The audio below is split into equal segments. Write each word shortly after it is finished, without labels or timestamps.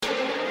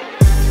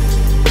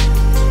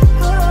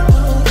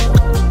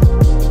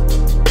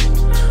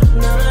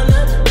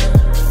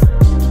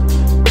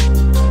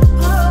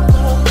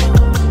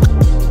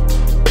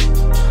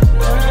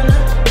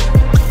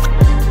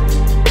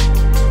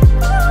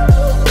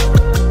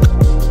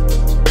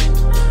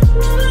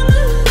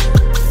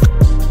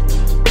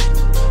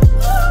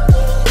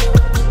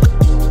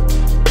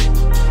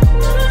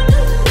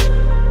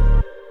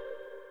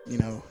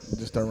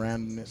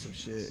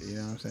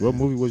What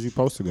movie was you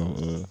supposed to go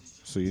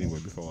see anyway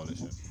before all this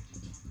shit?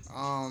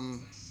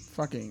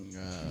 Fucking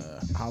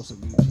House of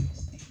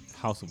Gucci.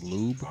 House of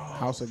Lube.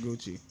 House of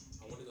Gucci.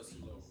 I want to go see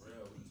Lil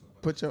Rel.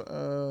 Put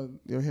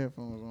your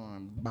headphones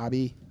on,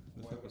 Bobby.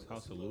 What was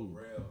House of Lube?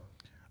 Rel.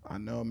 I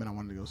know, man. I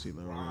wanted to go see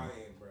Lil Rel. Ryan,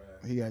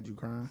 bruh. He had you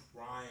crying.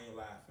 Ryan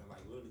laughing, like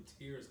little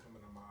tears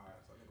coming out my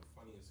eyes. That nigga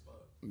funny as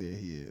fuck. Yeah,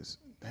 he is.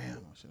 Damn,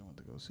 I should have went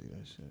to go see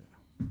that shit.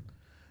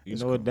 You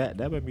know what? That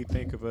made me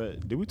think of a.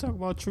 Did we talk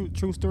about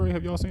True Story?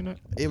 Have y'all seen that?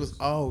 It was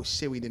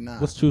we did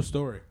not. What's true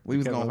story? We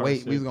was Kevin gonna Hart wait.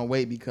 shit? We was gonna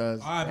wait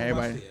because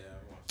everybody.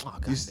 Oh,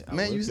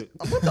 Man,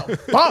 what the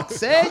fuck,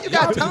 Sad? You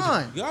got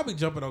time. Y'all be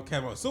jumping on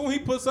Kevin Hart. Soon he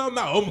put something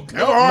out. Oh my Kevin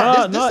god.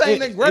 Hart. This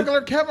ain't a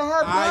regular Kevin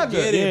Hart I project.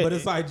 get it, Yeah, but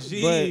it's like,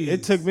 geez. But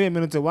it took me a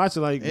minute to watch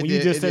it. Like It when you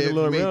did- just it said the did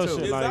Lil for me Rel too.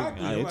 shit,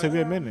 Exactly. like it took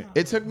me a minute.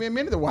 It took me a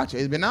minute to watch it.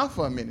 It's been out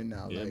for a minute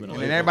now. Yeah, like, been and on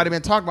then it. everybody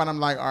been talking about it. I'm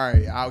like, all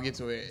right, I'll get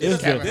to it.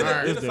 It's Kevin different.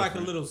 Hart. Then it's like a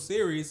different. little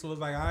series, so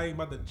it's like I ain't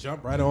about to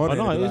jump right on Oh it.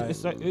 no, and be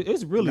it's like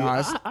it's really. Nah,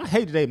 it's- I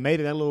hate that they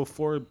made it that little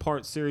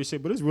 4-part series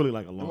shit, but it's really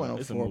like a It long. wasn't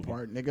It's a a movie.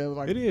 4-part, nigga. It was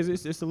like It is.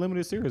 It's a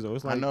limited series though.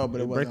 It's like I know, but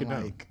they it break wasn't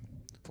down. like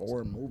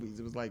 4 movies.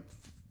 It was like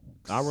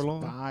Hour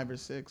long? 5 or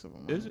 6 of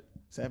them. Is it?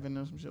 7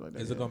 or some shit like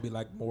that. Is it gonna be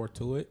like more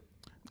to it?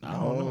 I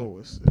don't know. No,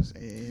 it's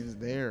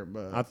there,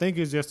 but I think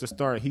it's just a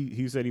start.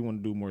 He said he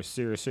wanted to do more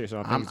serious shit, so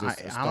I think it's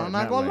just a start I'm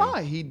not that gonna way.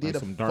 lie. He did Like a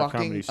some dark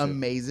comedy fucking shit.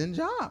 amazing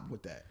job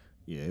with that.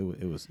 Yeah,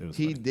 it was.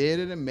 He funny. did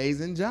an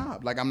amazing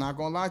job. Like I'm not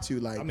gonna lie to you.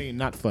 Like I mean,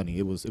 not funny.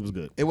 It was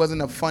good. it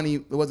wasn't a funny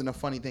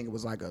thing. It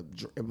was like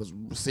it was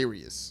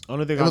serious.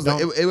 Only thing It I was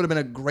don't. it would have been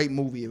a great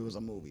movie if it was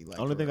a movie. Like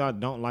Only for thing real. I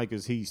don't like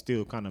is he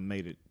still kind of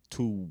made it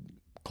too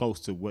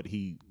close to what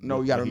he. No,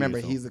 what you gotta he remember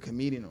is, so. he's a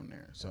comedian on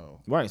there, so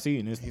right. See,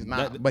 and it's, he's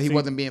not. that- but he see,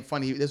 wasn't being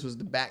funny. This was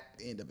the back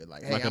end of it.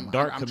 Like, hey, Like a I'm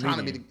dark I'm trying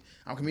to be. comedian.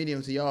 I'm a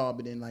comedian to y'all,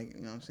 but then like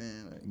you know what I'm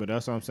saying. Like, But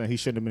that's what I'm saying. He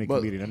shouldn't have been a But-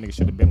 comedian. That nigga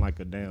should have been like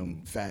a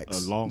damn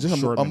facts. a long just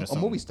short a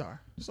movie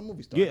star. Just a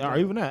movie star. Yeah, or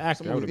even that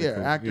actor. Some That movie- would've been yeah,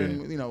 cool. actor. Yeah.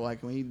 And, you know,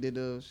 like when he did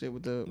the shit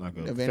with the Like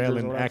a Avengers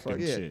failing or whatever, acting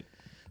yeah. shit.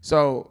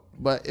 So,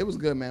 but it was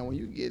good, man. When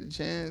you get a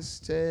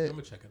chance, Ted, I'm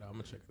gonna check it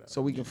out. so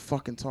we can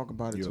fucking talk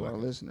about it You to like our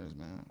it. listeners,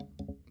 man.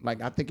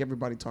 Like I think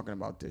everybody talking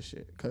about this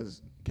shit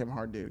because Kevin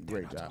Hart did a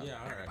great job. Yeah,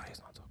 all right.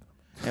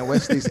 And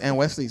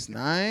Wesley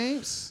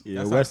Snipes. Yeah,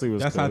 That's Wesley how,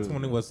 was. That's how cool.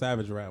 21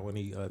 Savage rap when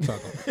he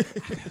talking.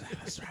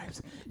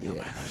 Stripes.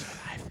 Yeah.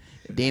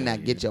 Then I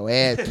get your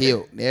ass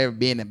killed. Never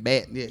been a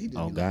bat. Yeah, he just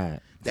Oh be like,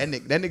 God, that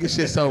nigga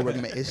shit so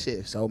his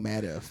shit so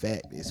matter of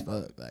fact as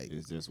fuck. Like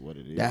it's just what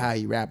it is. that's how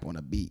he rap on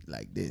a beat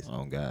like this.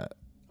 Oh God,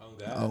 Oh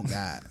God. Oh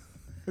God.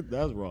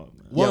 that's wrong,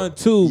 man. One,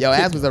 two. Your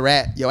ass was a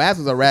rat. Your ass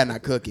was a rat and I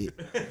cook it.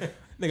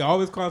 Nigga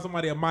always call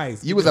somebody a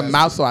mice. You was a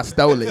mouse, so I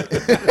stole it.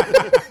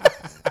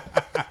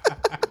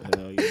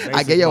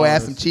 I gave your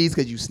ass some cheese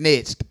because you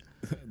snitched.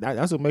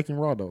 That's what making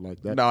raw though.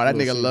 Like that. No, that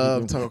little nigga shit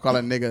love he do. to call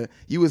a nigga.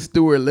 You was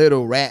Stuart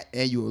Little rat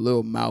and you a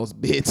little mouse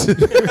bitch.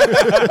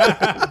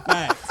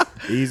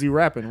 Easy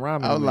rapping,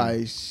 rhyming. I was man. like,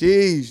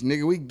 sheesh,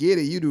 nigga, we get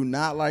it. You do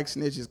not like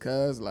snitches,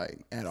 cuz like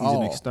at he's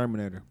all. an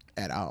exterminator.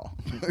 At all.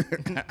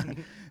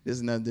 This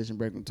is another edition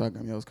break from Talk.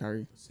 I'm your host,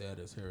 Kyrie. Sad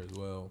as here as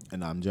well.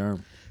 And I'm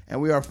Germ. And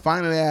we are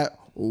finally at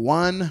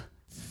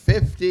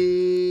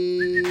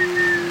 150.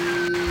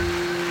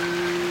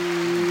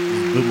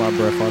 Blew my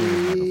breath out of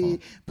this microphone.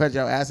 Put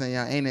your ass in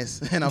your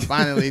anus, and I'm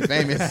finally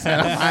famous.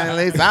 And I'm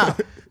finally top.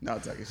 No,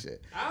 I'm talking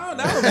shit. I don't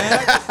know,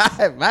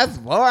 man. That's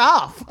far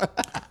off.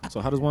 So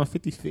how does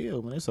 150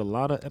 feel, man? It's a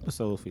lot of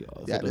episodes for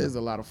y'all. Yeah, So there's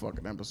a lot of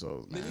fucking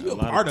episodes, man. You a a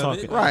lot part of of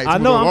talking. it. Right. I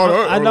know,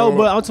 I know, but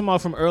but I'm talking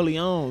about from early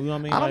on. You know what I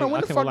mean? I don't know Like,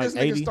 when the came fuck with, this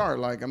like, nigga 80. start.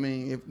 Like, I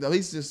mean, if at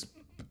least just,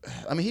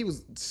 I mean, he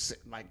was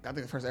like, I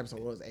think the first episode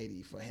was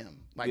 80 for him.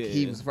 Like,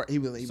 he Yeah. was So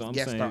I'm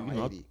guest saying, star you on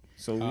know, 80.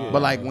 So yeah,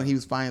 But like when he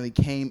was finally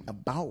came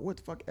about, what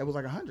the fuck? It was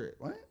like 100.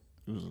 What?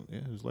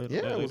 it was later.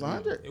 Yeah, it was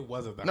 100. It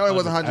wasn't that. No, it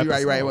wasn't 100. You're right.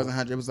 You're right. It episode. wasn't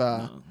 100. It was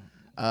fuck.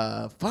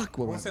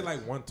 I What want was to say it? like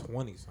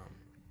 120 something.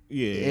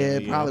 Yeah,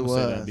 it probably I'm gonna say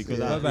was, that because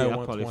yeah. I, It was like I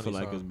probably 120 feel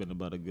like it's something. been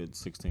about a good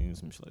 16,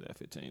 some shit like that,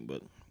 15,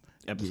 but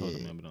episodes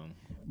Yeah. have been on.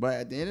 But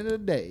at the end of the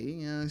day,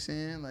 you know what I'm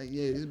saying? Like,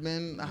 yeah, it's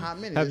been a hot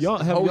minute. Have It's y'all-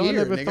 a have whole y'all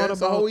year, ever nigga. thought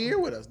It's a about- whole year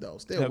with us though.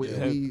 Still, Have-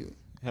 we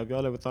Have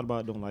y'all ever thought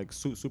about doing like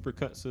super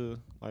cuts of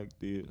like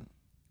the?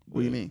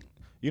 what do you mean?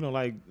 You know,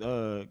 like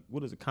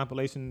what is it?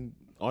 Compilation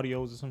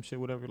audios or some shit,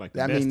 whatever. Like the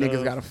That mean best niggas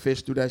of. got to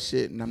fish through that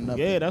shit, and I'm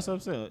nothing. Yeah, that's what I'm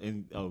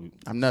saying. And,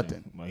 I'm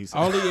nothing. Well, he said-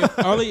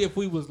 Only if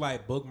we was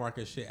like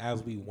bookmarking shit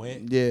as we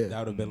went. Yeah. That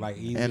would have been like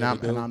easy. and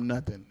I'm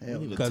nothing. Hell need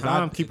no. a Because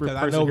timekeeper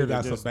I person know we here to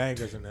got some just-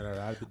 bangers in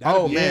there.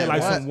 Oh Yeah, man,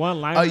 like what? some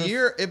one-liners. A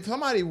year. If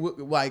somebody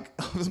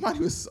somebody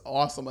was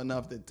awesome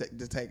enough to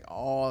take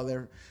all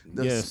the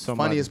Yeah,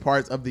 somebody. funniest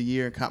parts of the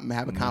year and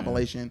have a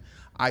compilation,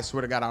 I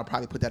swear to God, I'll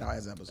probably put that out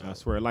as an episode. I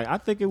swear, like I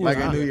think it was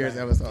Like a New Year's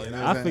episode. You know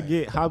what I I'm saying?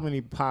 forget how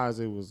many pies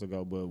it was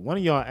ago, but one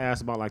of y'all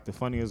asked about like the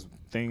funniest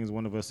things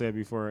one of us said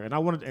before, and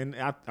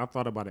I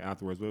thought about it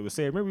afterwards. But it was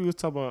said, remember we was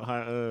talking about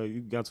how you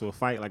got to a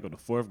fight like in the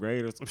 4th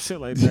grade or some shit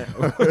like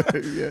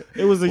that. Yeah.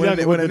 It was a when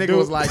young when a the nigga dude-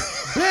 was like,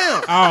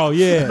 damn. Oh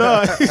yeah.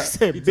 no, he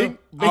said big.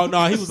 Oh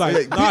no, he was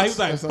like, bop,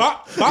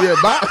 bop, Yeah,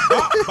 bop.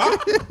 bop,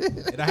 bop.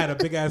 And I had a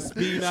big ass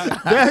speed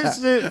knot. That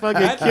shit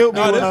fucking killed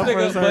me No, when I this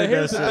first nigga. But heard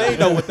here's that the shit. thing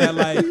though with that,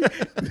 like,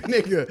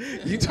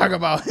 Nigga, you talk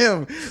about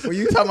him. When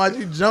you talking about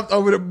you jumped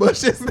over the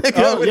bushes, nigga.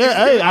 Oh yeah,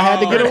 hey, I had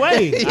to get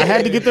away. I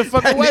had to get the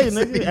fuck That away,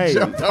 nigga nigga. Hey,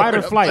 jumped fight over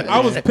or the flight. I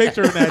was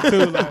picturing that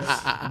too.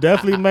 Like,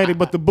 definitely made it,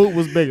 but the boot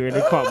was bigger and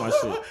it caught my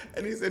shit.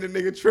 And he said the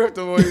nigga tripped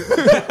him.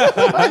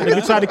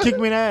 Nigga tried to kick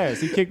me in the ass.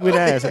 He kicked me in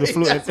the ass and the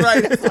flew. That's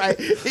right. That's right.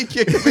 He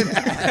kicked him in the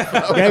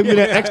ass. Gave me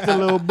that extra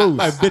little boost.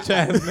 like bitch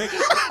ass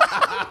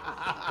nigga.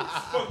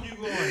 Fuck you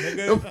going,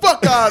 nigga. The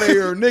fuck out of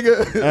here,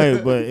 nigga.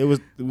 Hey, but it was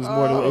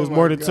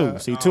more than two.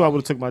 See, two I would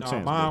have took my No,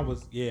 chance. mine but-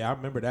 was I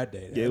remember that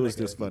day. Yeah, it was nigga-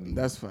 just funny.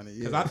 That's funny.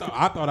 Yeah. Cause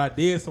I thought I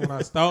did, so when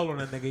I stole on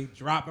that nigga, he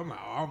dropped. I'm like,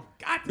 oh,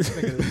 I got this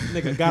nigga.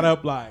 Nigga got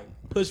up like,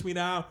 pushed me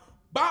down.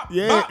 Bop,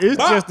 Yeah, bop, it's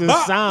bop, just the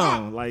bop,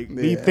 sound. Like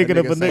me Yeah, thinking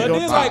of a nigga say- nigga But on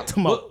then, top. like,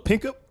 Come on,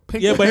 pink up.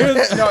 Yeah, but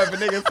here's no, if a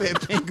nigga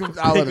said pink him,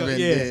 I would have been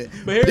Yeah. dead.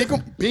 But here's- Pink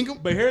him, pink him.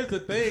 But here's the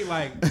thing,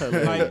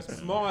 like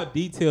small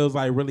details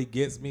like really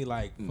gets me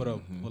like for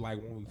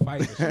like when we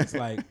fight and shit. It's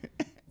like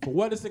for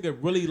what this nigga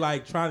really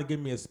like trying to give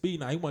me a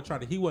speed now. He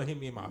wasn't hit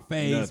me in my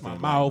face, Nothing, my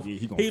like, mouth. yeah, he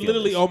He, gonna feel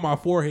literally that on my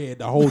forehead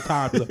the whole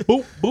time. Just like,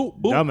 boop, boop,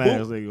 boop,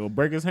 Dumbass boop. nigga gonna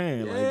break his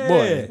hand. Yeah. Like,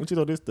 boy, don't you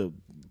know this the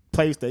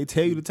place they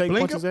tell you to take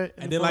Blink punches at?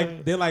 And then my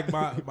niggas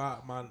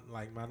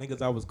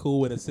I was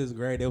cool with in 6th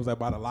grade, they was like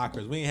by the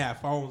lockers. We ain't have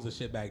phones and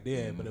shit back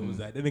then, but it was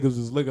like the niggas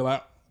was looking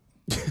like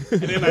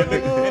and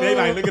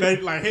they looking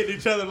at like hitting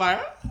each other like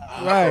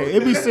Right,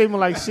 it be seeming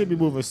like shit be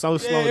moving so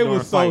slow. it during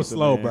was so fights,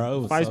 slow, man. bro. It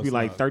was Fights so be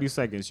like slow. 30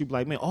 seconds. You be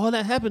like, man, all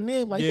that happened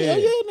then. Like, Yeah.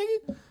 yeah,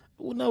 nigga.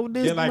 Well, no,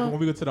 this. Then like no. when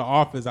we go to the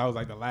office, I was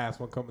like the last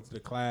one coming to the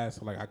class.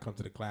 So like I come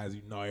to the class,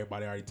 you know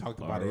everybody already talked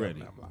about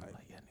Already. it. And I'm like,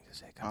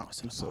 I'm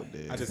so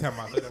dead. I just have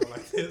my hood over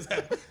like this.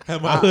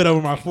 Have my hood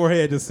over my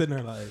forehead, just sitting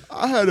there like.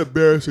 I had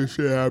embarrassing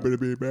shit happen to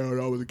me, man, when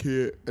I was a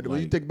kid. And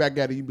when you think back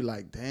at it, you be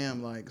like,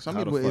 damn, like some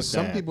How the people, fuck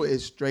that it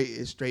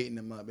straighten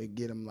them up. It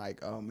get them like,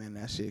 oh man,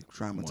 that shit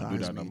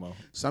traumatized that no me. more.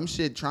 Some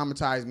shit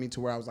traumatized me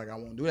to where I was like, I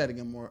won't do that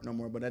again no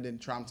more. But that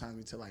didn't traumatize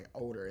me till like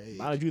older age.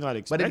 How did you not But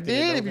expect it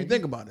did if you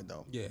think about it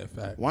though. Yeah,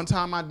 fact. One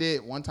time I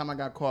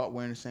got caught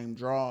wearing the same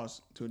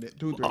drawers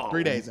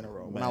 3 days in a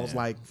row when I was man.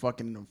 like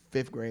fucking in the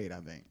 5th grade, I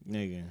think.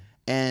 Nigga.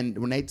 And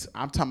when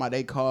I'm talking about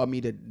they called me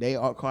they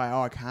all called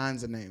all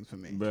kinds of names for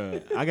me.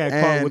 Bruh, I got caught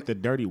And- with the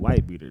dirty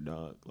white beater,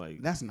 dog.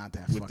 Like That's not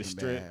that with fucking the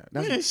strip. bad.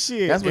 That's, Man,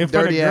 shit. that's In what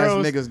front of dirty ass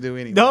girls. niggas do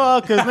anyway.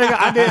 No, cause nigga,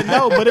 I didn't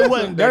know, but it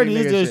wasn't Dirty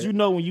dirty. It's nigga just shit. you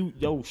know when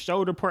your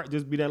shoulder part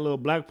just be that little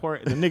black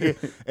part, and the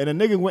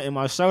nigga went in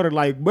my shoulder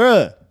like,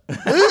 bruh.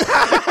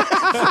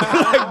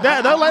 Like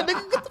that. I'm like,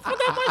 nigga, get the fuck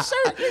out my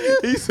shirt,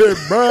 nigga. He said,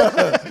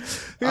 bruh.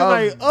 He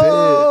was like,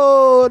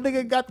 oh,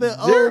 nigga got the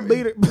old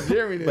beater.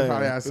 Jeremy didn't Man,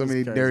 probably have so it was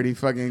many crazy. dirty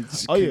fucking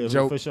Oh yeah,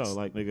 jokes. for sure.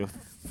 Like nigga,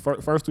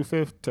 first through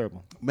fifth,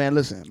 terrible. Man,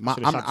 listen,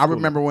 Should've shot the I school.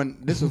 remember when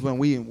this was when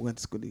we went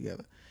to school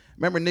together.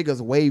 Remember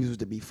niggas' waves used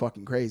to be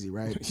fucking crazy,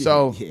 right?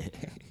 So Yeah.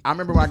 I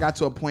remember when I got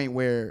to a point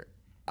where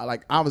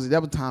that was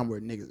a time where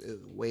niggas it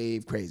was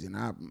wave crazy, and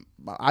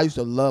I used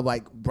to love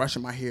like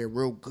brushing my hair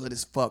real good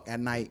as fuck at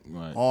night,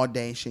 Right. all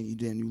day and shit.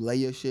 You lay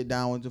your shit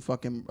down with the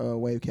fucking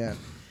wave cap,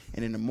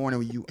 and in the morning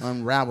when you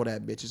unravel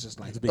that bitch, it's just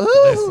like be ooh,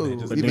 glistening,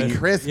 just it be glistening.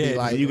 crispy. Yeah,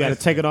 like You got to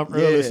take it off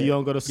early Yeah. so you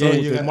don't go to school Yeah,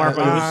 with you the got- mark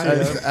on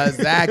your shit.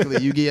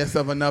 Exactly. You give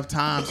yourself enough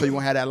time so you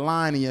won't have that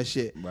line in your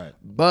shit. Right.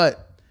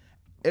 But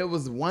it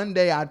was one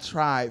day I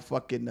tried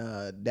fucking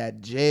that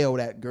gel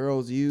that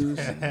girls use.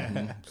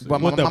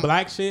 But With the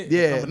black shit?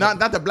 Yeah, Coming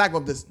not the black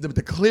one,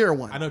 the clear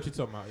one. I know what you're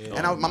talking about.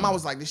 Yeah. And my mom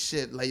was like, "This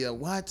shit, like,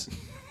 what?"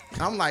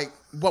 And I'm like,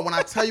 but when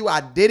I tell you I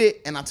did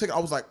it and I took it, I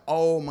was like,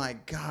 "Oh my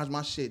gosh,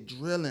 my shit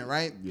drilling,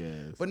 right?"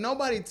 Yes. But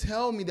nobody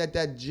tell me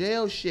that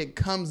gel shit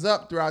comes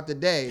up throughout the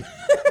day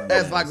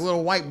as like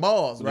little white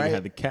balls, Nigga right?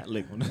 had the cat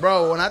lick on it.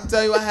 Bro, when I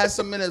tell you I had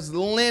some in this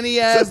linty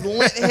ass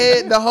lint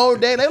head the whole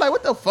day, they like,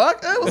 what the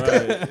fuck? It was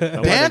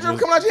dandruff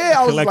coming out your head.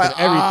 I was Collected like,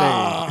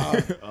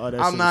 everything. All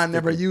that I'm shit not was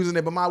never sticky. using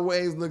it, but my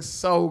waves looked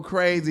so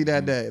crazy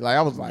that day. Like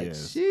I was like,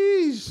 Yes.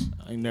 sheesh.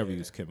 I ain't never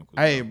used chemicals.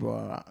 Hey,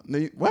 bro,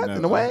 what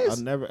in the waves?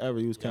 I never ever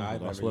used Yeah, I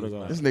chemicals. I never swear to used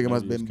God. This nigga Never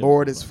must have used been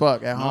bored chemicals, as bro.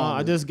 fuck at home. Nah,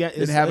 I just got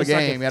didn't have a it's like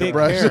game. Had a thick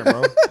brush. hair,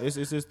 bro. It's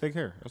just thick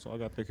hair. That's all I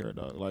got. Thick hair,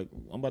 dog. Like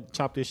I'm about to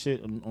chop this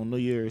shit on New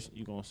Year's.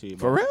 You gonna see it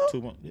For about real?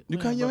 2 months. You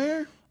cut your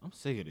hair? I'm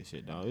sick of this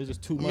shit, dog. It's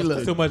just too me much.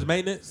 look. Too much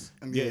maintenance?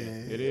 Yeah,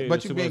 it is. But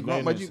It's you too been much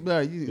grown, but you,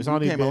 maintenance. bro, you It's you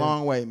only came a been-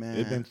 long way, man.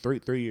 It's been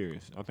three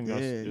years. I think that's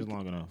Yeah. it's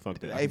long enough. Fuck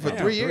that. Hey, for Damn,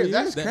 3 years,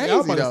 that's That- crazy I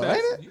was about to though, say,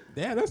 ain't it?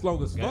 Yeah, that's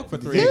long as fuck for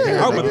 3 Yeah, years. I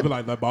was about nigga. to be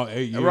like about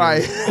 8 years.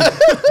 Right.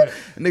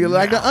 Nigga look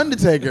like the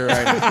Undertaker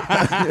right now.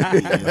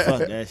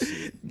 Fuck that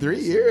shit. 3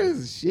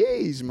 years?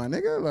 Sheesh, my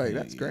nigga. Like,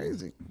 that's Yeah.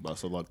 crazy. But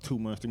so like 2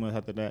 months, 3 months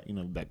after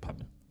that, back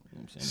popping. You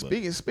know what I'm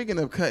saying? Speaking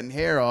of cutting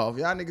hair off,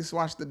 y'all niggas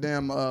watch the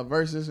damn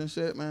Versus and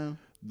shit, man.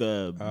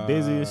 But the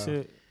busiest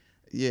shit.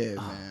 Yeah,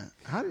 man.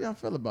 How do y'all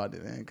feel about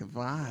it, man? Cause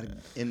I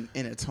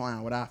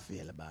intertwine what I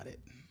feel about it.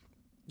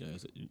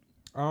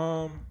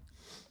 Yeah,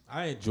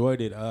 I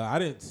enjoyed it. I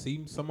didn't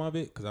see some of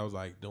it because I was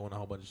like doing a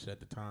whole bunch of shit at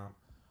the time.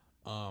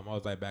 I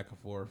was like back and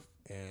forth,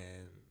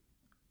 and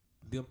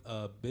them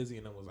Busy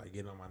and them was like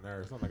getting on my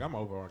nerves. I'm like, I'm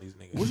over on these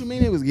niggas. What you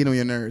mean it was getting on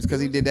your nerves?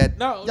 Because he did that.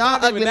 No, y'all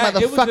not even ugly that.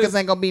 It was motherfuckers just-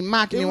 ain't gonna be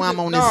mocking It you was while I'm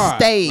on nah, this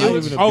stage. it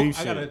was- Even a oh, beef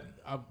I got shit.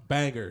 a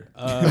banger.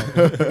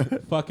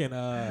 Fucking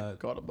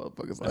Call the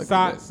motherfuckers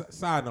ugly.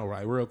 side note,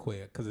 right, real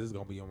quick, because this is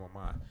gonna be on my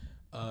mind.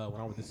 When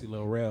I went to see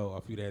Lil Rel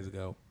a few days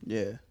ago,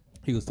 Yeah.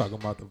 he was talking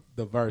about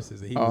the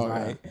verses, and he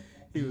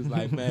was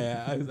like,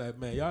 man,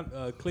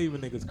 y'all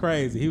Cleveland niggas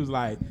crazy. He was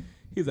like,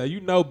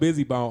 you know,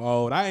 Busy Bone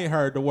old. I ain't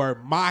heard the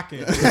word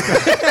mocking.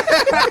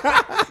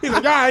 He's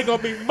like, y'all ain't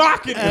gonna be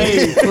mocking me.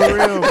 Hey, for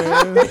real,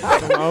 man.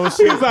 Oh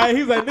shit.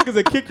 He's like, niggas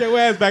that kick your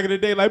ass back in the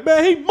day. Like,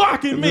 man, he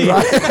mocking me.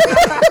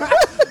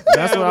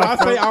 That's what I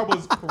say. I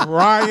was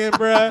crying,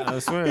 bruh. I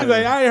swear. He's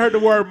like, I ain't heard the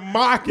word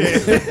mocking.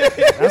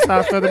 That's how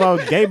I felt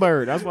about Gay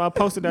Bird. That's why I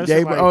posted that Gay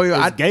shit. Bird. Like, Oh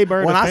yeah. is Gay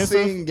Bird when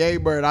offensive? I seen Gay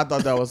Bird, I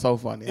thought that was so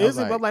funny. I was Is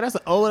it? But I'm like, that's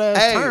an old ass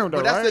hey, term, though,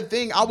 but that's right? the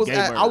thing. I was Gay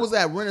at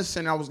Bird.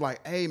 Rent-A-Center. I was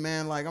like, hey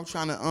man, like I'm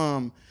trying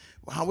to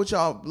what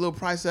y'all little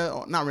price at?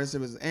 Oh, not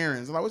Rent-A-Center, it was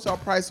Aaron's. Like, what's y'all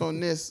price on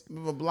this?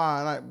 Blah blah blah.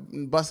 And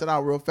I busted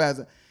out real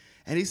fast.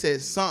 And he said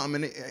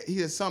something, and he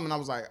said something. And I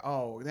was like,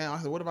 oh damn. I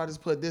said, what if I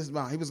just put this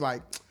down? He was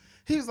like,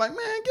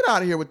 man, get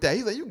out of here with that.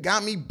 He's like, you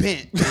got me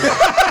bent.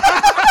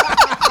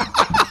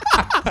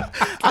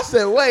 I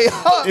said, wait,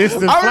 It's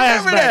the I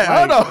remember flashback,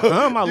 that. like, Hold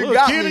on. my You little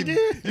got kid me,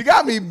 again? You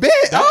got me bent.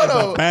 That Hold is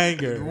on. a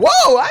banger.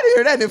 Whoa, I didn't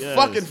hear that in Yes.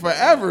 fucking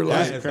forever. That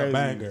Like, is crazy. a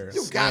banger.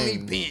 you got me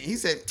bent. He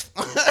said,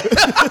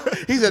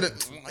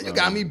 you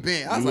got me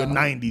bent. I was You a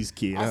like, 90s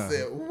kid. I huh?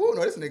 said, whoa,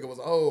 no, this nigga was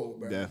old,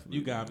 bro. Definitely.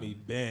 You got me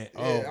bent.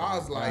 Yeah, Oh, I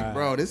was my like, God.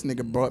 bro, this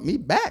nigga brought me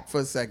back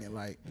for a second.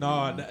 Like,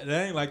 No, that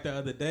ain't like the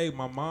other day.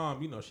 My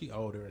mom, you know, she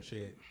older and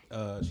shit.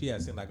 She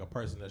had seen like a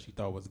person that she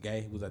thought was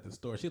gay who was at the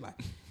store. She like,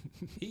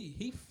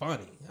 he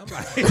funny. I'm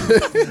like,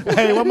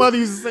 Hey, my mother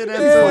used to say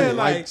that yeah, too.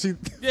 like, she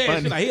yeah,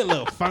 funny. she like, he a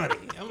little funny.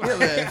 I'm feel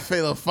like, a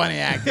little funny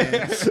acting. No,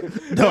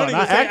 they don't even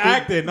not say acting.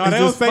 acting. No, It's they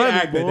don't just say funny,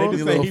 acting. boy. They just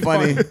You say little he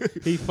funny. funny.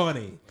 He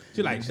funny.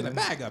 She like,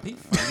 bag up. He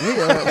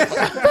funny.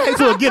 Hey,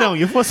 to get on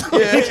you for something.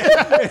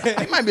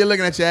 He might be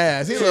looking at your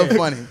ass. He a little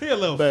funny. He a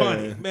little Man.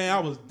 funny. Man, I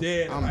was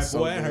dead. I'm like, so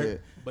boy, that dead.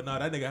 hurt. But no,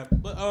 that nigga.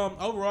 But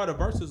overall, the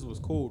verses was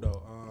cool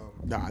though.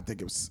 Nah, I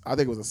think it was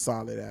a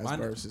solid ass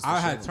versus. I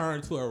had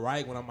turned to it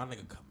right when my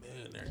nigga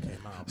Chamillionaire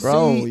came out.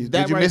 Bro, See, did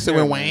that you right miss it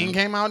there, when man. Wayne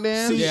came out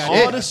then? See, Yeah, all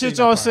yeah, the I shit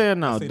seen y'all that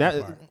saying part. I now, seen that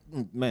that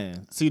part.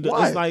 man. See,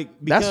 What? it's like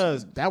That's-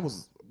 because that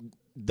was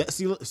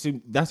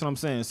see, that's what I'm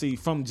saying. See,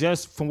 from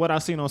what I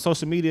seen on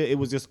social media, it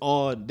was just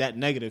all that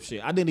negative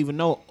shit. I didn't even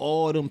know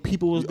all them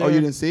people was there. Oh, you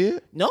didn't see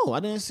it? No, I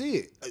didn't see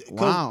it.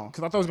 Wow.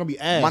 Because I thought it was gonna be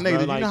ass. My nigga, bro.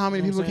 did Like, you know how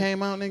many what people I'm saying?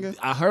 came out, nigga?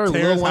 I heard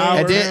Terrence Lil Wayne.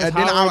 Howard. And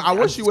then I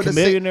wish you would have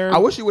seen. Chamillionaire. I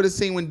wish you would have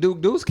seen when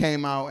Duke Deuce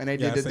came out and they Yeah,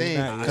 did I the seen thing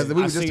that, yeah. because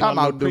we I was just seen talking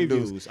all about the Duke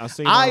previews. Deuce. I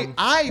seen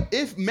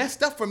it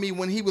messed up for me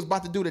when he was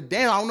about to do the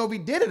dance. I don't know if he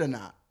did it or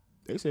not.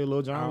 They said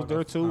Lil Jon was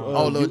there too.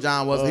 Oh, Lil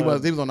Jon was he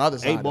was on the other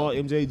side. 8 Ball,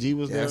 MJG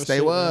was there. Yes, and they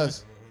shit,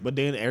 was. man. But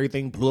then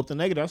everything blew up the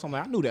negative. So I'm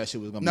like, I knew that shit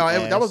was gonna No, be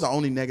ass. that was the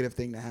only negative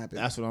thing that happened.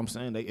 That's what I'm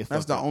saying.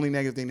 That's the only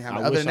negative thing that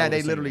happened. I Other wish than I that, they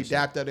would've seen literally that shit.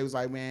 dapped up. They was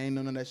like, man, ain't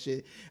none of that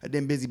shit. And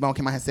then Busy Bone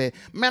came out and said,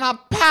 man, I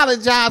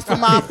apologize for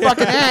my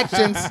fucking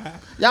actions.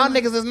 Y'all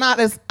niggas is not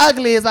as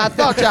ugly as I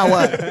thought y'all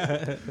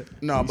was.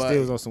 No, He but still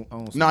was on some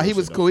no, he bullshit,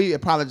 was though. cool. He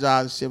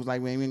apologized. Shit was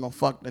like, man, we ain't gonna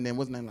fuck. And then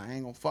wasn't it like, I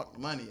ain't gonna fuck the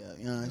money up.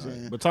 You know what I'm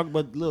saying? But talk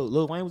about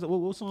Lil Wayne.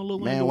 What song Lil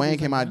Wayne? Man, do? Wayne What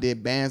came was out, that,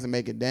 did bands and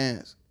make it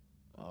dance.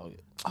 man?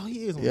 Oh,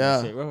 he is on Yeah.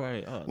 that shit.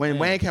 Right. Oh, When damn.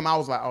 Wayne came out, I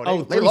was like, oh,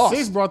 Oh, they lost.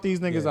 36 brought these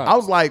niggas out. I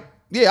was like,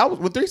 yeah, I was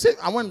with 36.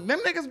 I went,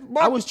 them niggas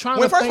brought, I was trying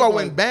when, to first think, of all,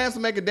 when like- bands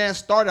and make a dance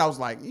started, I was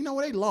like, you know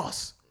what, they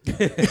lost. I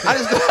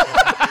just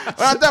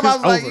when I thought I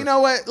was like, over. you know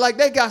what? Like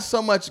they got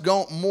so much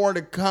more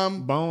to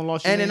come. Bone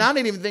lost. And then I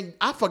didn't even think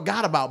I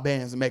forgot about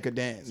bands and make a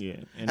dance. Yeah.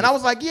 And I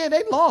was like, yeah,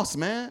 they lost,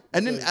 man.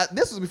 And then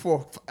this was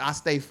before I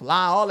Stay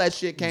Fly, all that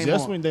shit came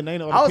Just on. when they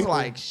named all the I was people-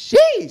 like,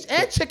 sheesh.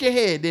 And Chicken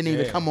Head didn't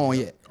even Yeah. come on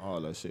yet. all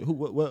that shit. Who?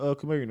 What?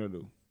 Chameleon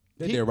do?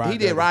 He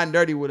did Riding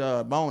Dirty with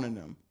Bone in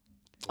them.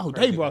 Oh,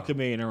 they brought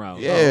Chameleon around.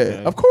 Yeah, Oh,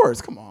 okay. of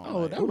course. Come on. Oh,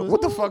 Like, that was, what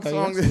the fuck okay,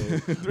 song?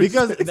 that's cool.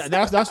 Because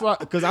that's why.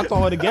 Because I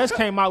thought the guest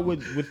came out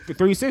with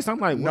 3-6. I'm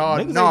like, No,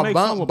 what? Niggas no, ain't make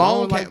song with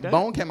Bone like that?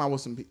 Bone came out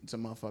with some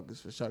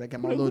motherfuckers for sure. They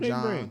came out Who with they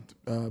Lil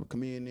Jon,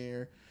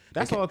 Chameleon.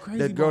 That's all crazy.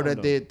 The girl Bone, that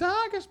though. did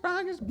Doggish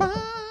Bone.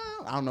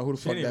 I don't know who the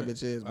fuck that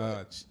bitch is,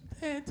 but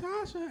And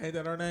Tasha, ain't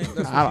that her name?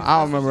 That's I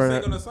don't remember Sing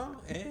that. on the song.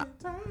 And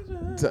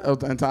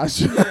Tasha. And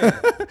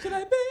Tasha. She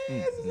like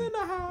business in the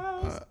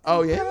house.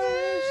 Oh yeah,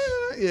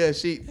 yeah.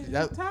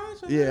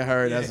 Yeah,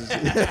 her. That's what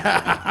she.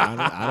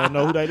 I don't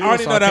know who that is. I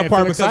already so know that can't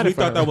part feel because we excited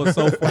for thought that her. was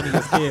so funny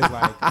as kids.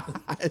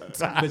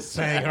 Like, bitch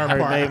saying her her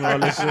part. name and all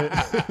this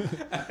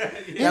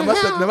shit.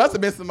 That must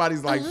have been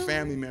somebody's like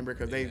family member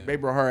because they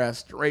brought her ass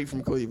straight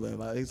from Cleveland.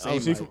 Like, Oh,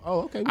 she from?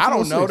 Oh, okay. I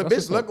don't know. The That's bitch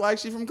what's look up. like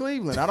she from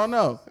Cleveland. I don't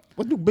know.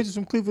 What do bitches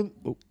from Cleveland?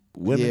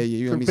 women Yeah,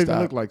 you let from me Cleveland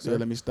stop. look like, Yeah, sir?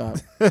 let me stop.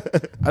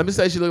 Let me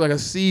say she looked like a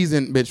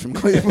seasoned bitch from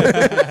Cleveland.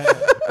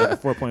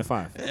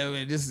 4.5. I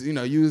mean, just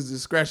use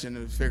discretion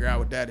to figure out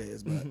what that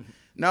is. But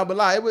no, but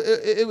like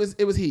it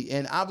was heat,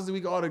 and obviously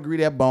we can all agree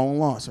that Bone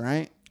lost,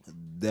 right?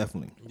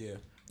 Definitely. Yeah.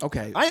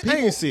 Okay, I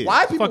ain't see it.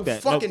 Why Fuck people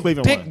that. No, fucking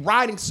Cleveland dick won.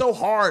 riding so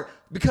hard?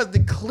 Because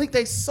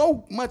they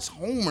so much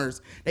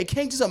homers, they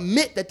can't just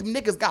admit that them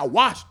niggas got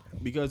washed.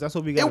 Because that's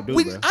what we gotta do,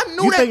 bro. I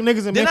knew you that. think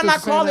niggas in Did I Memphis not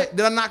is saying call that? it?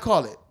 Did I not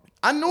call it?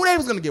 I knew they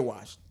was gonna get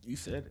washed. You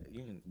said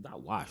you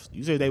not washed.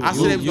 You said they. I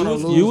said they was gonna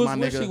lose, You was my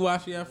nigga.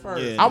 wishy-washy at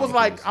first. Yeah. I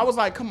was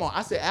like, come on.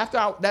 I said after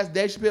that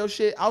Dave Chappelle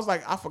shit, I was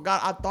like, I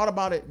forgot. I thought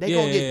about it. They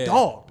gonna get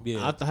dogged.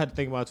 Yeah. I had to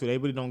think about it too. They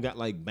really don't got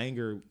like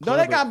banger. No,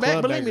 they got back.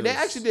 club Believe me, they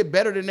bangers. actually did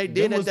better than they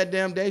did Them at was- that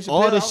damn Dave Chappelle.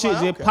 All I the was shit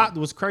like, that okay. popped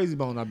was crazy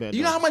bone. I bet.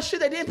 You know how much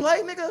shit they didn't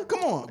play, nigga? Come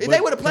on. If But they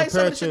would have played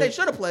some of the compared shit to- they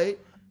should have played,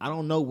 I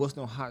don't know what's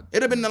no hot.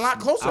 it'd have been a lot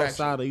closer. Actually.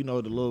 outside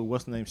of the little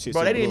what's the name shit.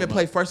 Bro, they didn't even little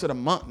play month. first of the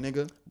month,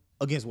 nigga.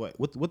 Against what?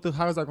 What the?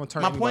 How is that gonna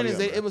turn? My point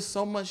anybody is, up, it bro? was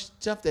so much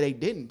stuff that they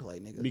didn't play,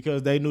 nigga.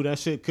 Because they knew that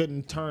shit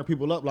couldn't turn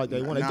people up like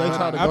they wanted. They Nah,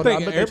 tried to I go.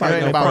 think I bet they everybody tried to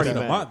know go about party that.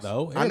 of the month, back.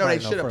 though. I know they Everybody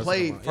should have first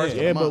played of the month. first of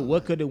Yeah. the Yeah, month. but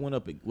what could it went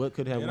up? What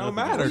could have? It went don't up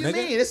matter, What do you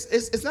nigga. mean?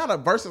 It's not a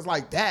versus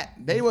like that.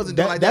 They wasn't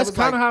doing like that. That's It was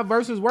kind of like, how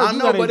verses work. I You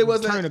know, gotta but it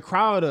wasn't- turn the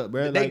crowd up,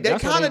 bro. They, Like, they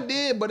that's what kind of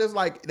did, but it's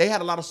like they had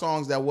a lot of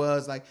songs that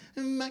was like.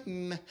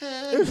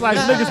 It's like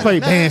niggas play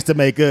dance to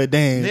make a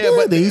dance. Yeah,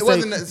 but then you it say,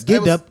 wasn't. It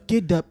get was- up,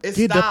 get up, It's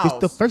get styles, up.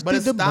 It's the first but of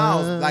it's the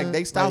styles. month. Like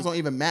they styles Like, don't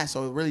even match,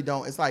 so it really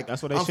don't. It's like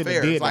That's what they shoulda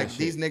unfair. did It's like that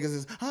these shit. niggas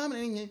is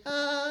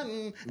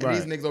and Right.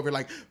 these niggas over here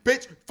like,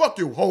 bitch, fuck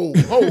you, ho.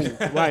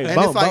 Right, And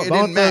Bone, it's like it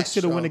didn't match.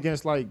 should have so- went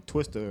against like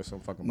Twister or some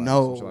fucking body,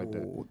 No, some shit like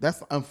that.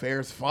 that's unfair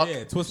as fuck.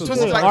 Yeah, Twister's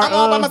Twister's like, Or, I'm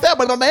all by myself,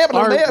 but I'm there, but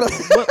Or, I'm there. what's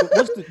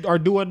the or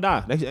do or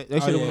die? They should have yeah,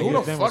 went yeah. Who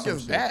against the them or fuck some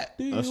is shit. that?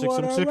 Do you Some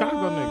wanna Chicago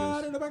ride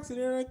niggas. in the backseat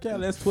there and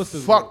Cali? That's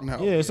Twister's. Fuck no.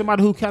 Yeah,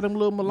 somebody who got them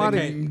little melodic.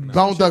 can't-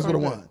 Bone Thugs would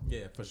have won. Yeah,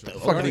 for sure.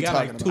 fuck are They you got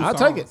talking like two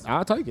about? I'll take it. songs.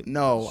 I'll take it.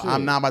 No, Shit.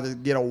 I'm not about to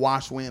get a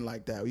wash win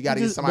like that. You got to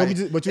get just- somebody.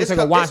 but you It's take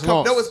a wash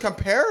loss. No, it's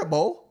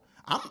comparable.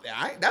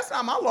 That's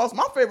not my loss.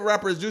 My favorite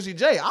rapper is Juicy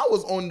J. I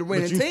was on the But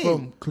winning you team.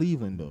 from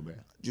Cleveland though,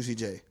 man. Juicy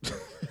J.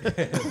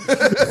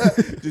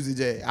 Juicy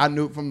J. I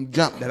knew from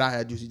jump that I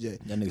had Juicy J.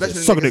 That nigga Especially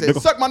said, the "Suck a nigga dick, said,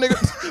 nigga." Suck my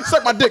nigga.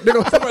 Suck my dick,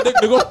 nigga. Suck my dick,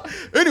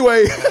 nigga.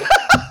 Anyway.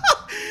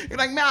 You're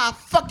like, man, I'll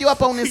fuck you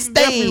up on this He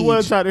definitely stage.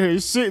 was trying to hear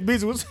his shit.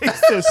 Bitch was he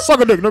said, "Suck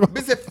a dick, nigga."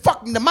 Bitch said,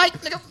 fuck the mic,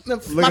 nigga. My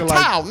Looking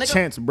towel, like nigga.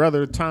 Chance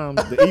brother Tom,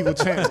 the evil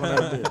Chance. On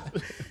that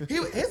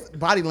bitch. His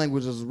body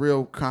language was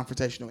real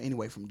confrontational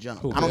anyway from jump.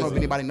 I don't know if Bizzy?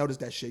 anybody noticed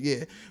that shit.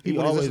 Yeah, He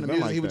when always listened to been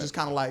music, like he was that. just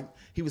kind of like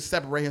he would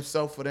separate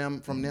himself from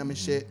them and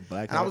shit.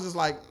 Black and I hat. was just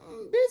like,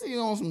 busy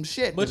on some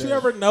shit. But you today.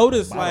 ever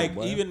notice, Bottom, like,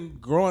 boy. even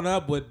growing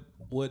up with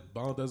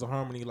Bone Thugs and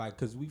Harmony, like,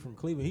 because we from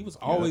Cleveland, he was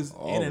always in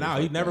always and out.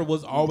 like he never that.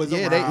 was always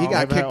Yeah, around. he got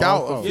Never had kicked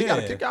out. all He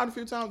got Yeah. kicked out a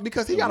few times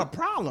because he got a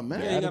problem,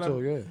 man. Yeah, he got a-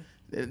 Attitude,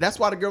 yeah. That's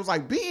why the girl's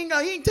like, he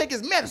ain't take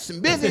his medicine.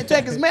 Busy didn't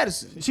take his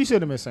medicine. She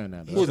should have been saying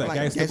that. Though. Who was that, Like,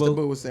 Gangsta Gangsta Boo?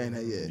 Boo was saying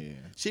that, yeah. Yeah.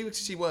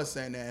 She was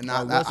saying that, and Like,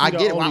 I was he the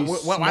get it. Why only she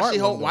smart one,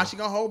 why though? she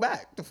gonna hold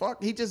back? The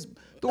fuck? He just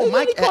threw Hey, a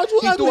mic. he called you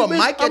He threw a ugly,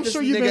 bitch. mic I'm at this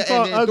sure you been nigga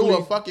called and then threw a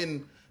ugly.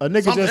 fucking. A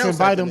nigga something just else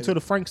invite at the him to nigga. the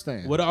Frank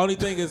stand. Well, the only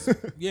thing is,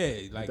 yeah,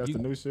 like That's the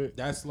new shit.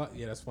 That's like,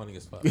 yeah, that's funny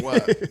as fuck.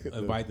 What?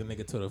 Invite the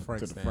nigga to the Frank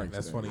To the stand. Frank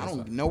That's stand. funny I as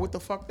fuck. don't know what the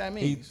fuck that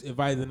He means.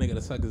 invited the nigga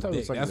to suck his Tell him to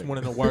dick. suck his That's dick. one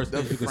of the worst The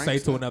things you can Frank say to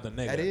stand. another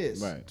nigga. That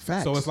is Right.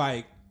 facts. So it's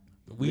like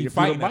we Nigga threw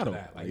fighting the after bottle.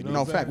 that. Like, you Like, know no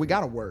what I'm fact. We saying?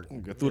 gotta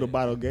work. Threw the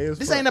bottle gay as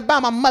This fuck. ain't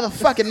about my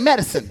motherfucking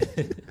medicine.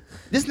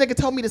 This nigga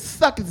told me to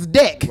suck his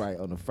dick. Right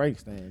on the Frank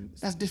stand.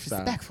 That's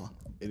disrespectful.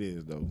 It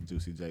is though,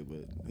 Juicy J,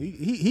 but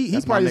he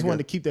That's my probably just nigga. wanted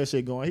to keep that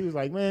shit going. He was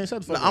like, man,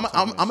 shut the No, fuck up.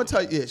 I'm gonna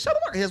tell you. Yeah, shut the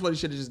fuck. Here's what he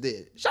should have just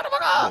did. Shut the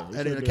fuck up. Yeah, he And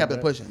then should've he kept did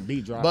it that. pushing.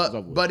 Beat drop was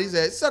over with. But he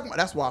said, suck my.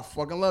 That's why I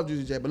fucking love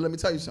Juicy J. But let me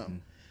tell you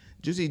something.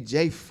 Juicy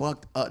J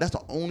fucked up. That's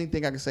the only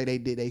thing I can say they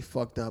did. They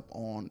fucked up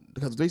on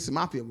because Reese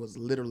Mafia was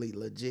literally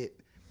legit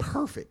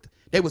perfect.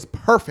 They was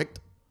perfect.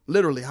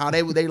 Literally, how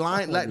they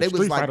lined like they was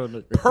Street like Fighter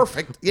look.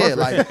 perfect. Yeah,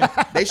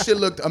 like they should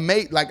looked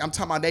amazing. Like I'm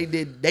talking about, they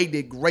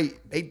did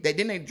great. They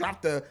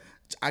dropped the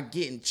I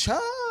getting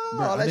chubbed.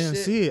 Bro, all I that didn't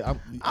shit. see it.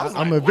 I was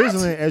I'm like,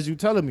 envisioning it as you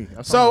telling me.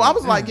 So I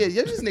was like, yeah,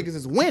 these niggas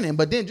is winning.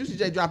 But then Juicy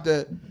J dropped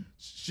the,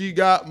 she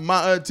got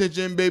my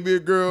attention, baby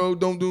girl,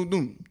 don't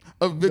do.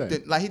 A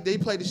victim. Like they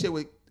played the shit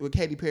with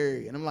Katy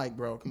Perry, and I'm like,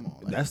 bro, come on.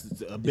 Like,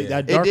 that's a big.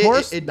 Yeah. That Dark did-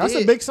 Horse. it That's a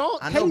did. big song.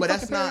 I know, Katy but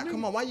that's fucking not. Perry,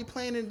 Come on, why you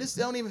playing it? This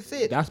don't even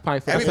fit. That's probably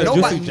for Every, That's a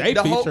nobody, Juicy J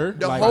the whole, feature,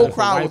 the like, whole for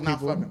crowd white was not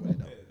people. fucking with it.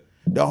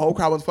 Though. The whole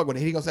crowd was fucking with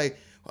it. He gonna say,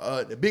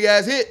 the big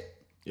ass hit.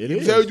 It You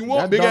is. say what you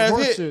want, That big Dark ass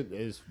Horse hit. shit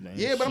is, man,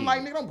 Yeah, but I'm shit.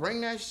 like, nigga, don't bring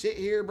that shit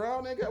here,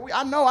 bro. Nigga,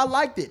 I know I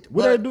liked it.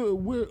 What but they do?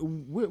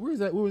 Where is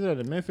that? Where was that?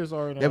 In Memphis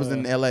or in? That was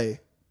in L.A.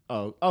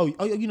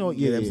 You know what?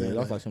 Yeah, Yeah, yeah, yeah. that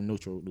was like some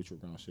neutral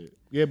ground shit.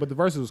 Yeah, but the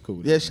verses was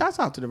cool. Yeah, shouts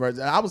out to the verse.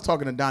 I was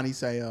talking to Don. He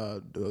say,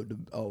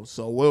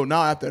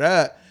 now after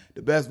that,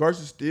 the best verse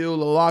is still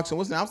Lil Ox and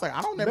what's that? I was like,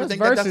 I don't ever Best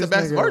think that's the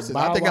best verses, nigga, verses.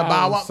 I Bow think of Wow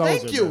Bow and Wow. Soulja,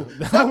 Thank you.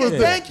 bro. Fucking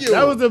thank you.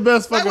 That was the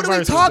best Like, fucking what are we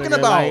verses, talking nigga.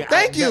 about? Like,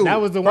 Thank you. That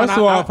was the one. First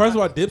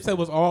of all, Dipset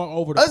was all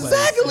over the place.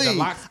 Exactly. The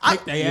Locks I-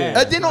 kicked their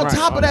ass. And then on Right,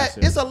 top all of that that,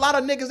 shit. it's a lot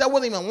of niggas that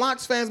wasn't even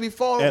Locks fans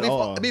before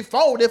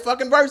all. their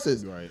fucking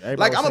verses. Right. Everybody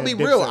Like, was I'm gonna be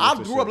saying real. Dipset I was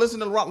the grew up shit. listening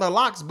to the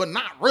Locks, but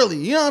not really.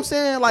 You know what I'm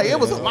saying? Like, it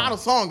was a lot of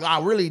songs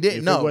I really didn't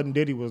if it know. wasn't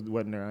Diddy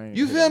wasn't there. I ain't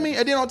You feel me?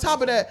 And then on top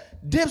of that,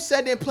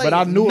 Dipset didn't play But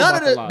I knew none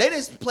about of the. the They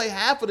Locks. didn't play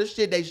half of the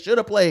shit they should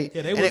have played.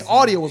 Yeah, and their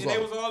audio was They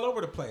off. was all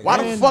over the place. Why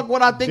the And fuck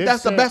would I think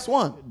that's the Dipset, best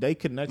one? They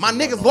connected. My well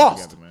niggas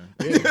lost. together, man.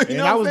 You Yeah. know And what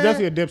I I'm was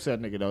saying? definitely a Dipset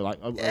nigga though. Like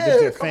a Yeah,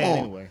 Dipset come fan on.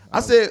 anyway. I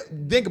said,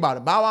 think about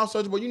it. Bow Wow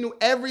Soulja Boy, you knew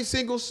every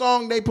single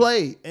song they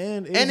played,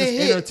 And it was it just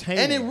hit,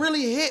 entertaining. and it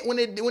really hit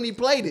when he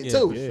played it Yeah,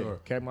 too. for Yeah, sure.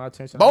 kept my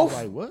attention. Both? I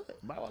was like,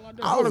 what? Bow Wow like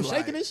that? I Hold was him like,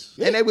 shaking this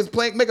shit. and they was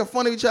making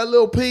fun of each other,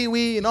 little Pee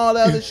Wee and all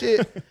that other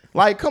shit.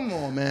 Like, come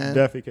on, man.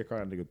 Definitely kept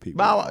calling nigga people.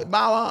 Bow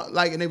Wow,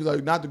 like, and they was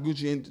like, not the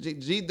Gucci and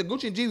G. The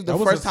Gucci and G was the That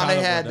was first a time they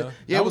solid had. one, though.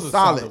 Yeah, That it was was a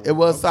solid. solid It one.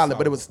 was That was solid,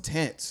 but it solid. was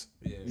tense.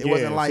 Yeah. It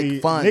wasn't like see,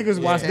 fun.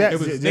 Niggas watch that It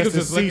was- just niggas to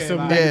was see looking some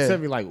like-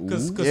 negativity. Like,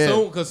 ooh.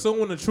 Yeah. Soon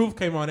when the truth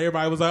came on,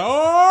 everybody was like,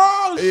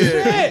 "Oh Yeah.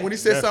 shit!" When he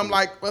said something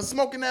like, well,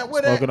 smoking that,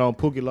 what Smoking that? on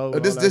Pookie Low.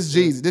 This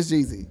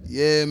Jeezy.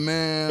 Yeah,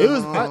 man.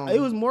 It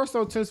was more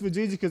so tense for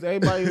Jeezy because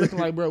everybody looking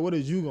like, bro, what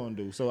is you gonna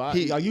do? So like,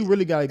 you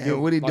really gotta give.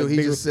 And what he do? like, He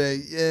bigger- just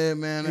said, "Yeah,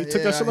 man. He yeah,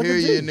 took that shit I like a hear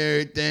you G. and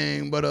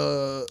everything, but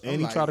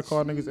and he tried to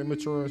call niggas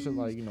immature and shit,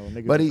 like, you know,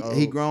 niggas. But is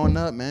he old. growing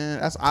up, man.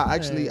 That's I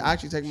actually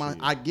take my. shit.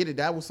 I get it.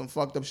 That was some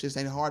fucked up shit.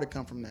 Ain't hard to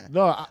come from that.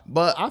 No,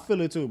 But I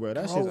feel it too, bro.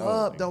 That shit's grow old,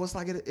 up nigga. though. It's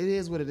like it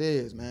is what it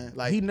is, man.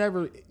 Like He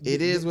never.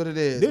 it is what it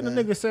is. Didn't man.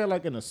 the nigga say it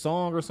like in a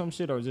song or some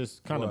shit, or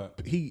just kind of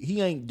What?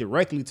 he ain't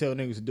directly tell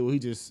niggas to do it. He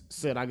just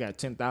said I got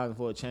 10,000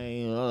 for a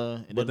chain.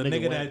 And But the then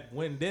nigga went- that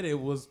went and did it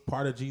was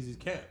part of Jeezy's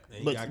camp,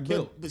 and he got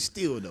killed. but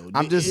still though,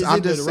 I'm just is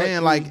saying,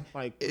 directly,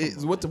 like,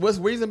 come what's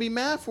the reason to be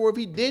mad for if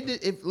he did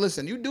it? If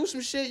listen, you do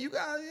some shit, you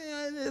got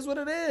it is what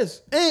it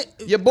is. on.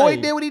 Your boy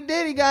Hey, did what he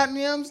did. He got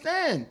me.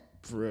 Understand?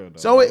 for real though.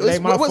 So it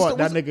ain't my what's fault.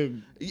 the- That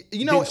nigga.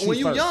 You know, didn't shoot when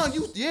you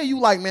first. young, you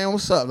like, man,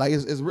 what's up? Like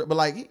it's but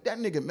like that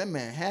nigga,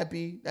 man,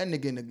 happy. That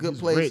nigga in a good He's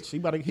place. rich. He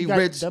got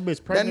rich. that bitch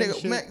That pregnant and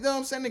nigga, shit. man, you know what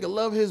I'm saying? Nigga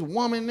love his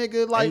woman,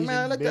 nigga. Like, Asian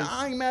man, look, bitch.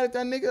 I ain't mad at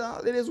that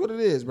nigga. It is what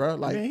it is, bro.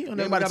 Like, Man, he you don't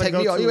ain't about to gotta take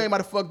go me off. to- You ain't about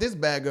to fuck this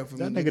bag up for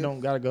That me. nigga don't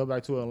gotta go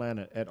back to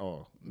Atlanta at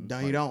all. No,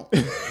 he don't.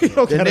 He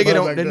don't The gotta nigga go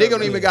don't. back The there, nigga don't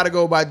man. even got to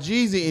go by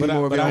Jeezy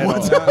anymore. But if he I, don't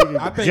want to.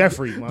 I think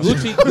Jeffrey, my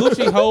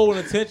Gucci whole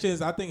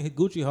intentions. I think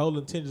Gucci whole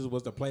intentions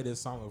was to play this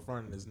song in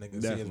front of this nigga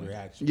and see his Definitely.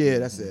 reaction. Yeah,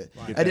 that's it.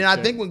 Get And that then I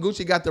check. think when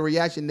Gucci got the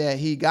reaction that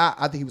he got,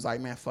 I think he was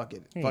like, man, fuck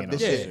it, He fuck ain't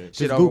this no shit.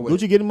 Shit 'Cause over with.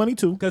 Gucci getting money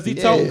too. Because he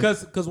Yeah. told,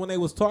 because when they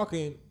was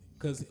talking,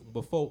 because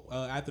before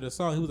after the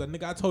song, he was like,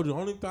 "Nigga, I told you the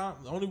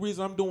only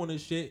reason I'm doing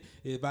this shit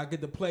is if I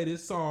get to play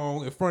this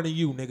song in front of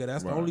you, nigga.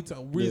 That's the Right. only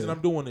reason Yeah.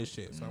 I'm doing this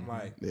shit." So I'm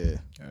like, Yeah.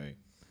 Hey.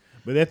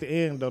 But at the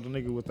end though, the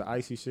nigga with the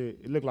icy shit,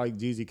 it looked like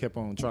Jeezy kept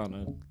on trying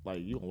to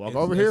like, you gonna walk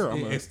over here? I'm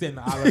gonna extend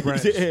the olive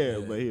branch. Yeah,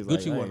 but he was like,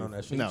 Gucci hey, wasn't on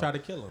that shit. no. He tried to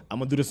kill him. I'm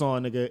gonna do the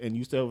song, nigga, and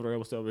you stay over there,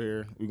 we'll stay over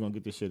here. We gonna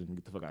get this shit and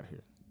get the fuck out of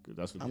here. 'Cause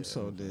that's what I'm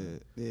so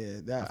dead. Yeah,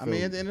 that. I feel mean,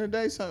 you. at the end of the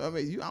day, I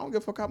mean, I don't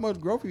give a fuck how much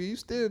growth you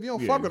still. If you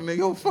don't Yeah. fuck with a nigga, you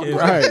don't fuck Yeah.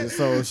 with Right. him.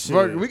 So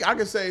shit. I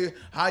can say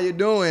how you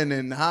doing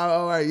and how.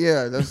 All right,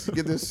 yeah. Let's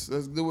get this.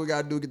 Let's do what we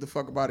gotta do. Get the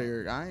fuck up out of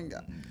here. I ain't All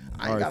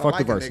right, gotta fuck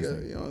like the a verses, nigga.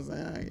 nigga. You know what I'm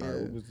saying? Yeah. All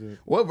right, what was it?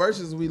 What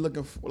verses we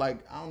looking for? Like,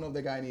 I don't know if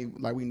they got any.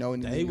 Like, we know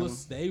anything.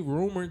 They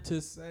rumored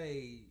to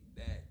say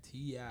that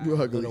T.I. You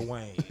ugly. Lil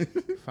Wayne.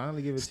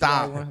 Finally give it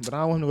Stop. to one, but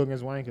I don't want to go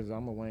against Wayne because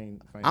I'm a Wayne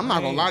fan. I'm not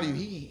gonna Wayne- lie to you.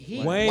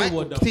 He Wayne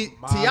would Ti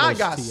demolish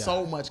got T.I.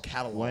 so much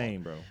catalog.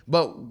 Wayne, bro.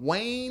 But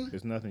Wayne,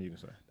 There's nothing you can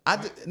say.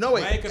 no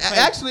wait. Wayne can play-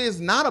 Actually, it's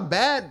not a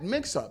bad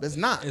mix up. It's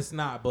not. It's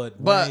not,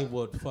 but But Wayne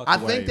would fuck. I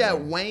Wayne, think that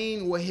bro.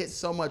 Wayne would hit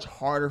so much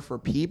harder for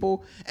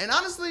people, and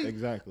honestly,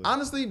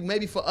 Exactly.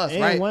 maybe for us,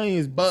 And right? Wayne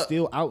is but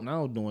still out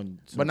now doing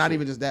some but not shit.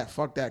 even just that.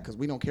 Fuck that, because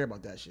we don't care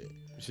about that shit.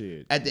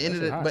 shit. At the end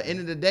of That the, shit but hot. end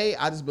of the day,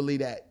 I just believe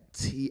that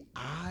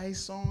T.I.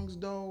 songs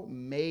though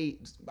I'm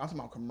talking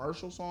about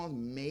commercial songs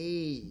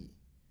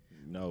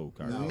No,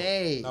 Kyrie.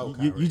 made. No,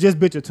 You Kyrie. just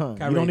bit your tongue.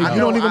 Kyrie, You don't no. even, you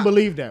don't I even know,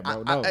 believe that,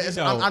 bro. No.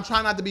 I'm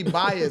trying not to be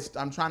biased.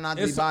 I'm trying not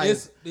to be It's,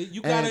 biased.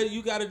 you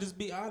And- gotta just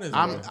be honest.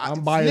 I'm, bro.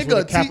 I'm biased with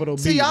a capital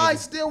B, T.I. nigga.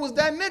 still was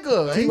that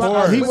nigga. He with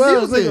was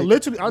music. nigga,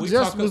 literally. I We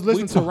just talk- was we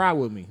listening to talk- Ride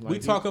With Me. we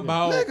Like, talk yeah.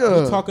 about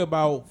Nigga. we talk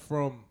about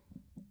from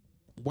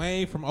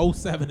Wayne from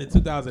 07 to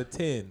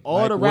 2010.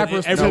 All the when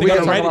rappers- No, everybody we got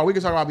can talk ready. about. We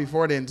can talk about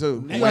before then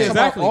too. You Yeah, gotta talk about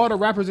exactly. all the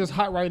rappers that's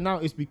hot right now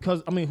is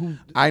because who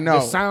I know.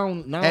 the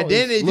sound now. And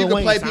then is if you Lil could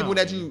Wayne play sound. people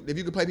that if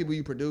you could play people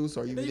you produce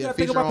or you Then you did gotta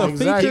think feature about on,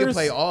 the he features. could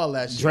play all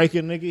that shit. Drake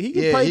and nigga, he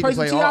can Yeah, play he play could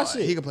some play T.I. all.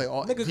 shit. He could play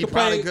all. Nigga He could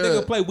probably play.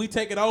 Nigga play. We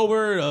take it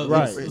over.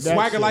 Right. Swagger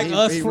That like shit,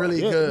 us. he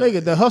really Yeah, could.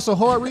 nigga, the Hustle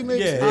Hard remix.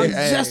 Yeah. I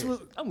Hey. just was.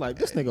 I'm like,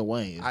 this nigga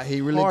Wayne.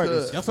 He really hard could.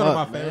 as That's one of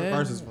my fuck, favorite man.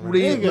 verses from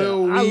him.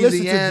 Nigga, I listened to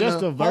Louisiana,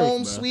 just a verse,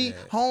 Home bro. Sweet,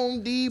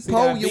 Home Depot.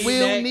 See, know you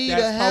will V-neck, need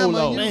that's a hammer.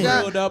 polo. You Man.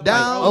 got Filled up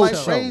down like like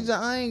Ocho. Fraser.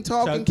 I ain't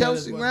talking Chuck Taylor's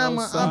Kelsey with Grammer.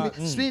 no I be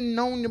socks. spitting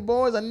on your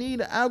boys. I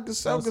need an Alka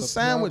Seltzer Salsa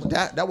sandwich.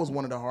 Plum. That was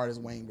one of the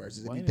hardest Wayne verses.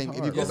 If you Wayne think, is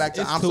if you hard. go back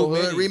to It's I'm too So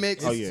Hood many. remix,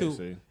 It's Oh yeah, too-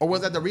 see. or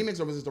was that the remix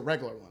or was it the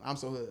regular one? I'm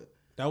So Hood.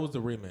 That was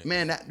the remix.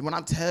 Man, that when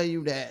I tell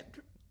you that,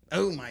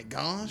 oh my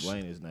gosh.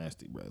 Wayne is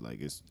nasty, bro. Like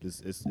it's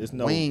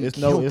no, Wayne it's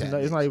no, killed it's, that no,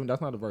 it's not even that's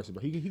not the verse,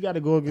 but he got to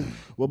go against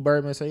what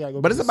Birdman say. He gotta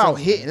go But it's against about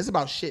something, hitting. man. It's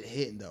about shit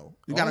hitting though.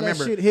 You All gotta that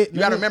remember. shit hit, You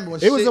gotta nigga. remember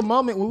when it was shit, a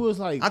moment we was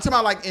like, I'm talking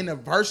about like in the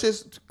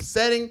versus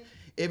setting.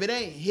 If it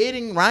ain't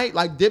hitting right,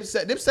 like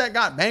Dipset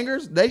got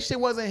bangers. They shit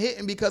wasn't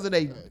hitting because of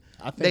they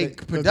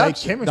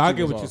production. No, I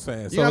get what you're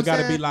saying. So know what it got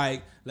to I'm be saying?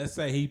 like, let's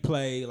say he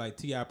played like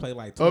T.I. played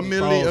like A 20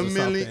 milli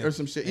something, or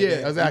some shit. and Yeah,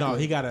 then, exactly. You know,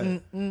 he got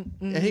to.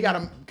 And he got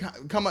to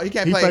come up. He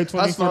can't He play played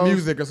 20 Hustler flows.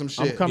 music or some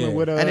shit. I'm coming Yeah.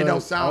 with and it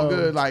don't sound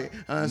good like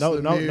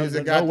Hustler no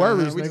music. no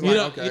worries, We just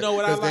nigga. like, You know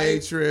what I 'cause they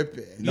like?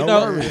 tripping. No You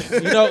know,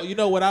 worries. you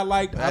know what I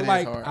liked. That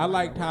is hard. I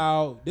liked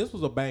how this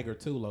was a banger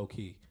too, low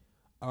key.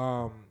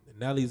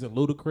 Nelly's and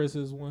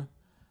Ludacris's one.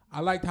 I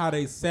liked how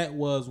they set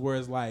was where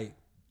it's like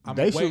I'm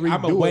They gonna should wait. redo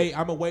I'm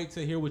gonna it. wait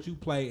to hear what you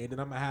play, and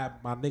then I'm gonna have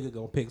my nigga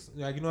go pick.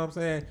 Like, you know what I'm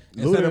saying?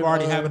 Instead of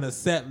already having a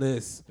set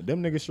list.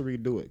 Them niggas should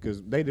redo it because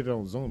they did it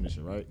on Zoom and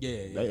shit, right?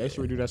 Yeah, They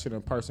should redo that shit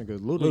in person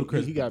because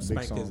Ludacris he got big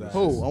spanked his songs. ass.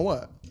 Who on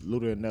what?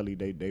 Luda and Nelly,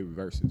 they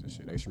verses and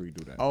shit. They should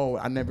redo that. Oh,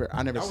 I never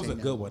That was seen a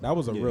good one. That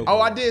was a real. Oh, good I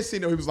one. did see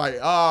them. He was like,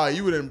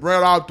 you would have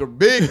brought out the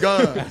big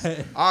guns.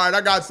 All right,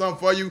 I got something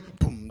for you.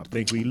 Boom. I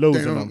think we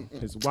losing Damn. them.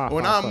 His Wi-Fi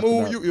When I fucked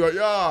move, up. you're like,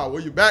 well,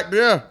 you back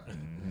there.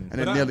 And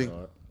then But Nelly,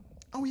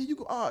 oh yeah, you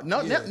go.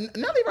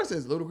 Nelly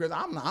versus Ludacris.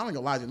 I'm not gonna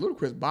lie to you.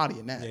 Ludacris body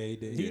in that. Yeah, he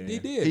did. Yeah. He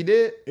did. He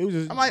did. It was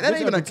just, I'm like, that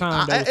ain't even at the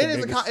time, that was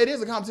the biggest. it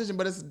is a competition,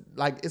 but it's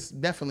like it's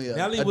definitely a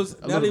Nelly a was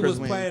Ludacris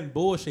win. playing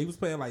bullshit. He was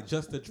playing like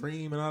Just a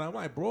Dream and all that. I'm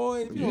like, bro,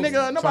 if you don't-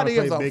 Nigga, nobody Trying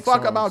gives to play a big fuck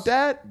songs. about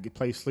that.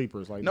 Play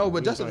sleepers like No, that. but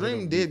He Just a was trying to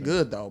Dream do did defense.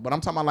 good though. But I'm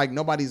talking about like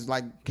nobody's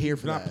like here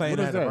for Not that. playing What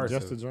is at that? versus.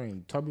 Just a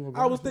Dream. Toby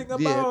I was thinking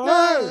Yeah,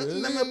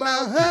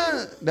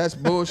 about. that's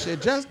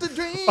bullshit. Just a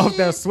dream. off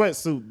that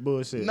sweatsuit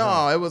bullshit. No,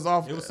 huh? it was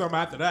off. It was something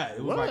after that.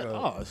 It was What? like a.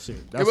 Oh shit.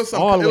 It That's was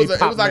some. all the way It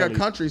pop was like a melody.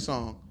 country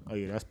song. Oh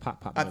yeah, that's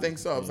pop. I think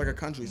so. It's like a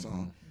country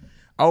song.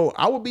 Oh,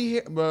 I would be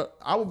here, but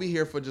I would be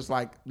here for just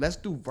like let's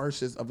do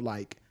verses of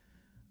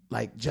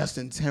like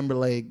Justin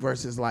Timberlake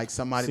versus like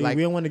somebody See, like.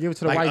 we don't want to give it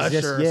to the like whites Usher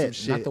just or some yet.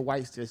 shit. Not the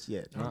whites just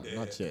yet. Not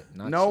yet.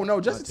 No,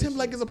 Not Justin just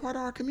Timberlake yet. is a part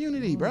of our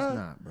community, bro. He's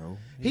not, bro.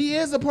 He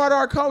is a part of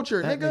our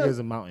culture, That nigga. nigga's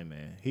a mountain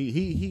man.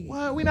 He.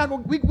 Well, we not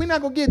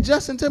gonna get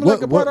Justin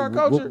Timberlake a part of our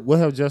culture. What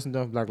have Justin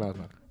done for Black Lives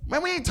Matter?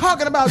 Man, we ain't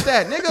talking about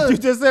that, You nigga.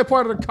 just said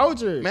part of the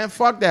culture. Man,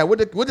 fuck that. What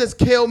does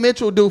Kel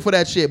Mitchell do for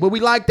that shit? But we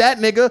like that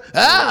nigga.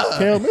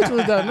 Kel Mitchell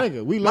is that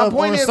nigga. We My love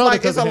point Orange is Soda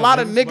like it's a lot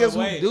of niggas.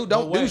 niggas who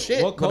don't do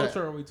shit. What for that.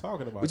 culture are we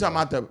talking about? We talking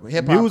about the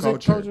hip hop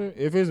music culture.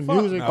 If it's Fuck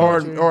music no.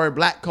 culture, or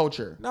black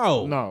culture.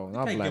 No, no, You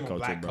not can't black give him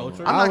culture, bro.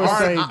 culture. I'm I not would say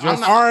arguing- I'm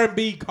just not-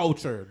 R&B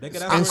culture. Nigga,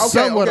 that's and what okay,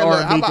 somewhat okay, look,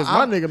 R&B how because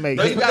about- my nigga made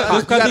No, you it. gotta-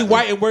 Just because he gotta-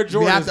 white and wear you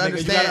have Jordans, to nigga,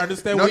 you gotta understand.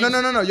 understand. No, where no, he-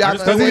 no, no, no. You have to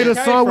Because we where the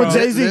he song came with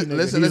from. Jay-Z. Listen, nigga.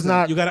 listen, He's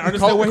not. You gotta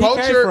understand where he came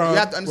culture. from. You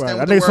have to understand Right, what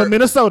that the nigga's from word.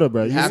 Minnesota,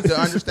 bro. You have to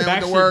understand what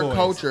the Backstreet word Boys.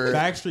 culture.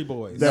 Backstreet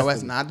Boys. No,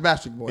 it's not the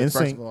Backstreet Boys. First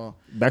NSYNC. of all,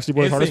 Backstreet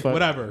Boys hard as NSYNC, fuck.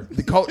 whatever.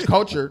 the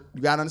culture.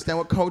 You gotta understand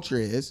what culture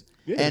is.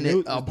 Yeah, and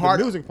the a mu- part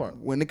the music part.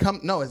 When it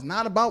comes, no, it's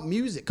not about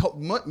music.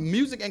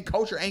 Music and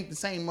culture ain't the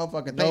same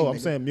motherfucking thing. No, I'm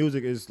nigga. saying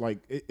music is like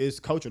it's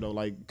culture though.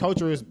 Like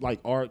culture is like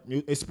art,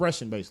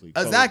 expression basically.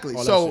 Exactly.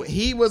 all that So shit.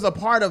 he was a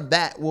part of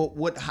that.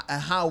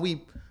 How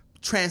we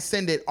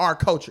transcended our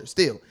culture.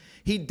 Still,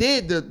 he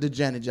did the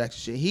Janet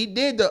Jackson shit. He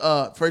did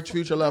the First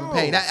Future Love and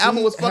Pain. That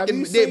album was have fucking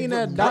you seen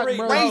that doc, Hurry,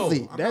 bro?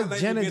 crazy. I'm not That letting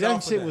Janet you get off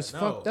Jackson shit of was that.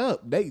 fucked No.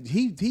 up.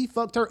 He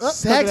fucked her up. because of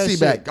Sexy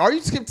that back. Are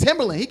you skip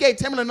Timberland? He gave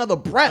Timberland another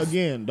breath.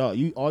 Again, dog.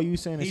 All you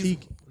saying is he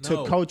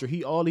took no. culture.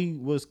 All he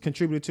was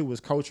contributed to was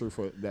culture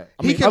for that.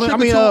 He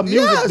contributed to- music.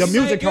 yes. The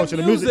music Making culture.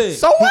 The music. music.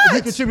 So what?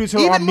 He contributed to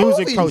Even our music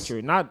movies.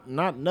 culture, not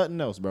nothing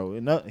else, bro. I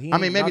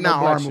mean, maybe not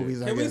no our black shit.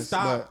 movies. I Can we guess,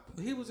 stop?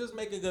 He was just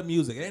making good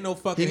music. It ain't no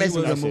fucking. He made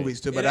some was- good movies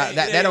too, but it ain't-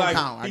 that it ain't don't like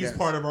count. I He's guess.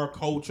 part of our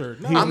culture.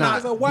 No, He's he's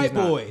not. a white He's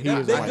not. boy. He They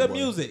is a white good boy.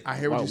 music. I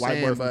hear what you're White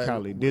saying, boy from but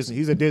Cali. Disney.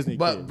 He's a Disney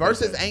kid.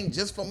 verses ain't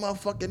just for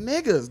motherfucking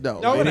niggas though.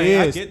 No, It it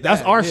ain't. I is. get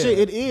That's that, our yeah. shit.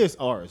 It is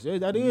ours.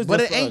 That is.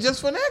 But it for ain't us.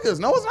 just for niggas.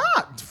 No, it's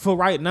not. for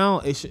right now.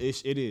 It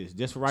is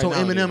just for right So now.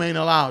 it Eminem is. ain't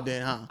allowed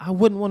then, huh? I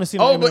wouldn't want to see.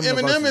 Oh, no but in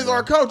the Eminem verses, is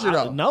our bro. culture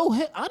though. No,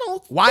 I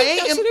don't. Why think ain't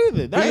that him- shit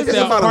either? That Ain't is this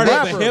about a part of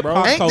rapper, the hip bro?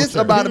 hop Ain't culture. this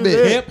about a He is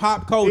bit? it. Hip hop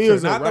He culture,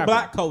 is a not the rapper.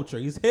 black culture.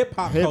 He's hip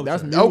hop culture.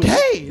 That's music.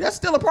 Okay, that's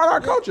still a part of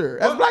our culture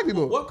as What- black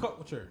people. What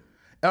culture?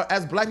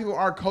 As black people,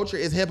 our culture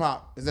is hip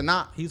hop. Is it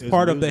not? He's It's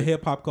part of the music.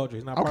 hip hop culture.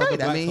 He's not part of Okay, the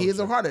black that means he is a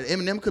culture. part of it.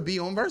 Eminem could be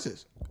on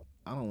verses.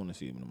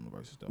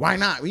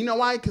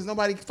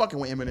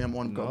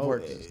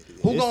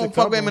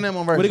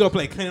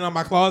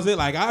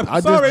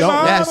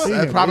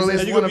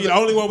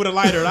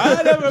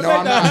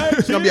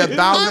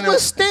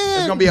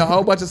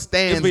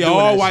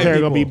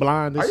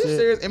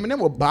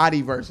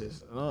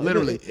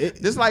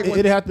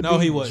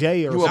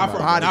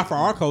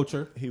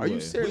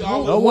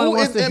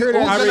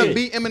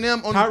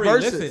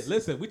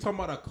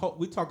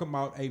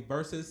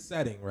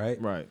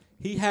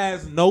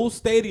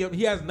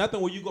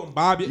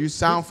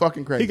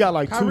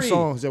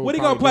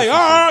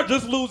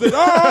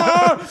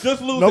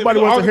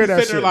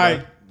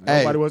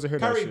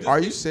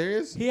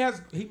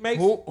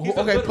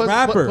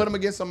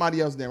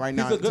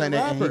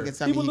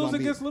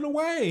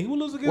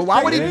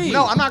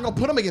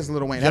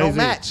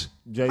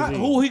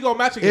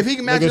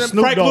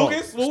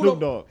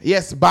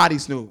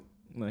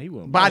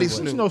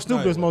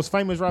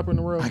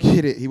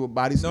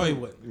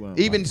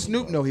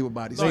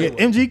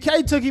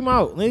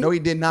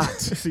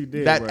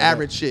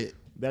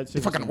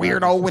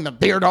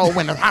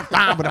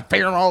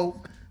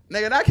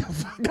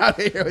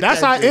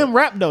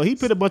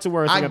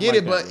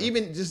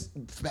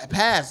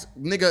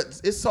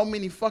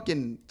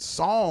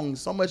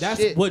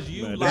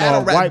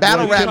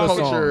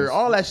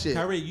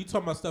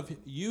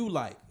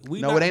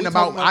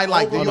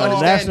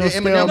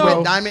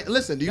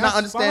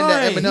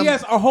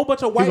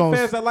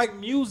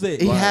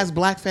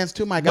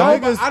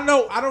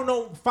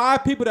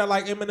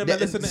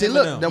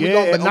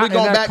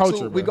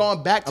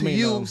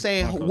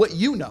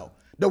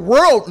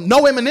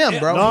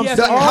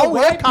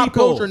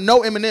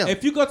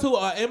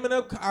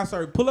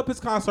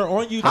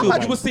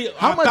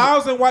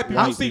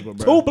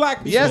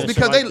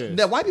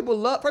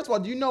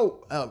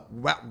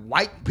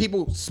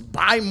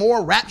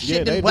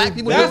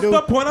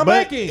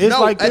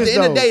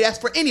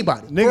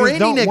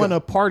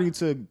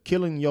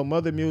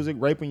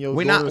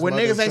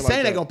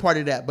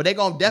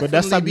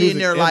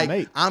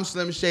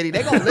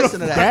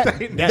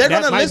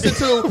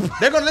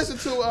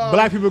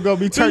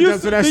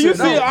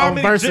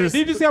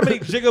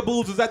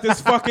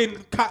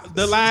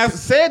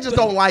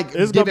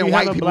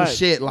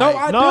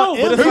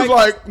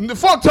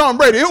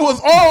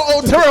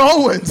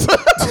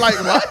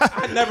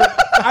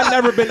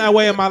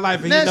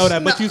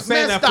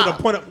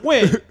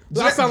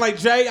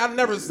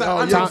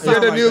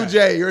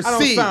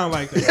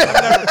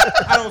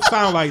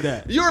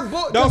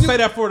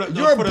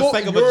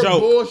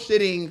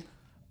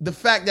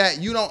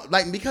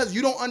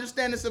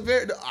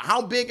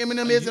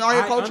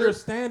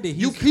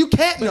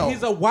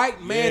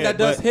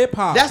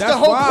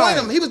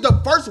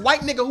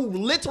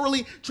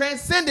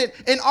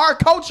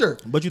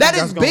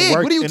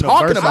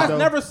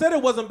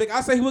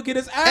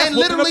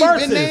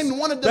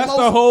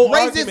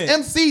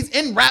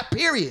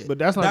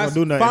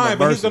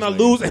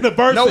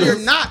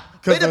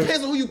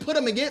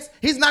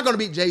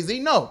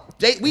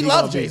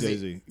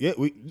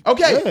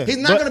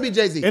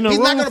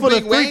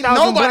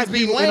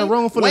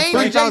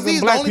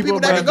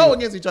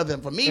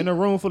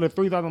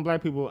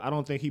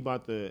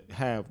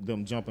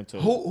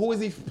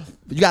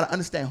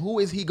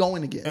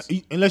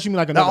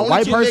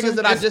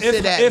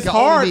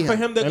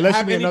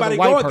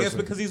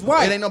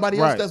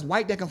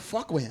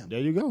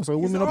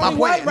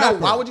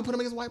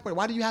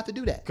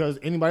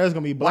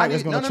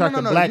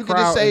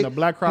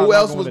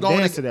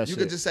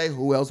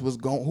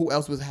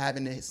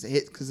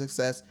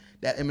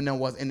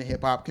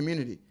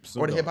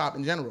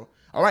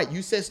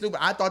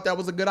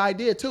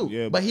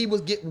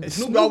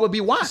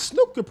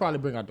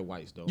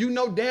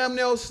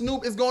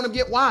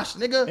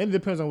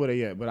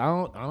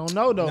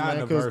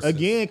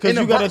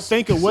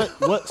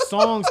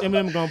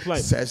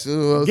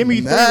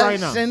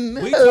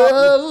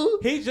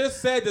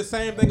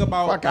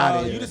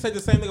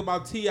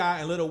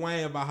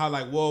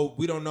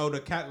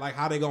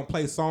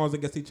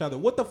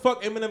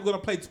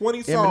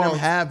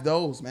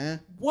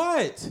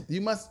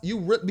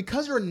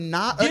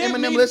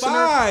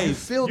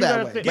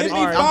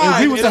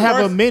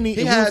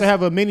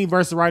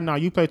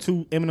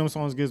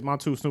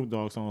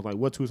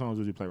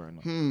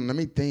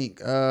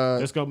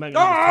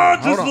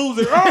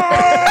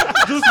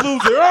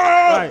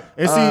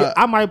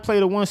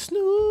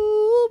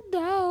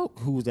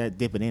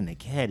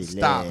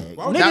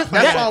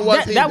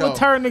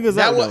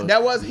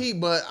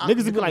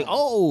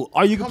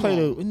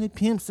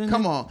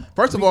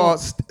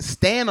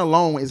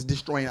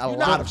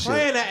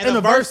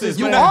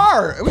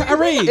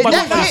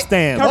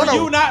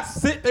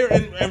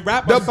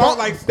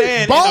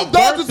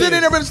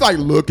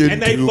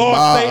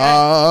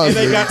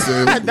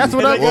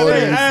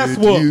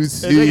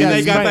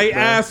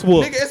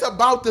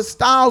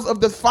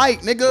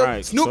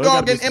 Snoop So it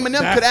gotta Dogg be and smart.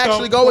 Eminem That's could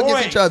actually the go against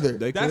point. each other. either.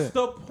 They That's could.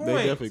 the point. They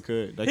definitely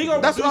could. They He could gonna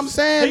do That's that. what I'm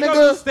saying, He gonna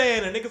nigga. be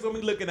standing. Niggas gonna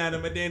be looking at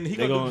him, and then he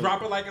gonna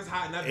drop it like it's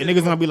hot. And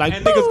niggas gonna be like,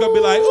 and niggas gonna be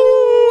like,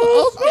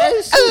 ooh,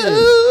 okay,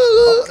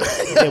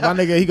 shit. Yeah, my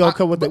nigga, he gonna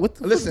come with the what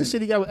the Listen,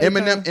 shit he got with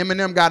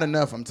Eminem got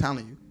enough. I'm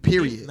telling you.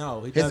 Period.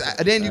 No, he His-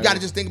 doesn't. Then you got to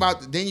just think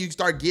about. Then you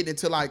start getting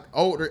into like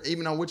older,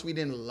 even on which we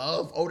didn't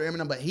love older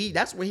Eminem, but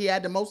that's where he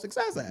had the most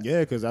success at. Yeah,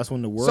 because that's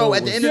when the world. So at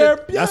the was- end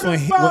of the, that's when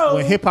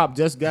hip hop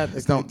just got.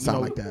 don't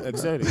sound like that, bro.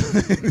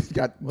 Excited.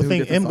 got I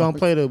think M gonna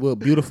play the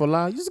beautiful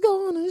lie. Just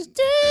go on and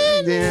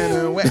stand.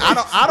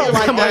 I don't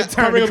like that.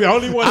 I'm gonna be the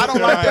only one. I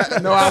don't like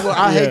that. No,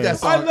 I hate that I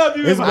song. love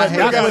you. It's I like- hate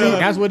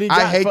that's what he got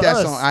I hate for that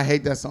us. song. I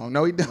hate that song.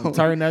 No, he don't.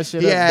 Turn that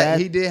shit he up, had, Dad.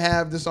 He did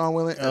have the song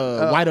with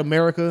White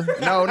America.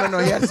 No.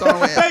 He had the song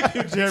with. Thank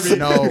you, Jeremy.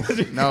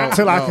 No.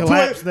 Till I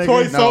collapse, nigga.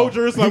 Toy No.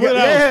 Soldiers. Like, what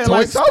Yeah, else? Toy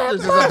like,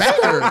 Soldiers is a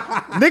banger.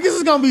 Niggas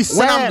is gonna be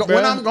sad,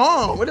 when I'm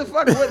gone. What the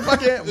fuck? What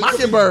fucking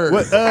Mockingbird?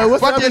 What's the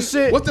fucking, other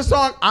shit? What's the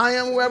song? I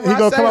am whoever He I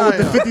gonna say come I out with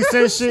the am. 50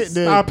 Cent shit,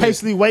 the Stop it.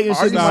 patiently waiting Are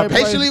shit. you he might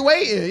play. patiently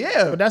waiting?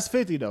 Yeah. But that's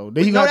 50 though.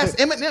 Then he No, got that's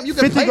to- Eminem. You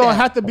can 50 play gonna that.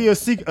 have to be a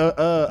Yes,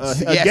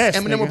 guest.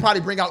 Eminem nigga. would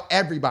probably bring out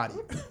everybody.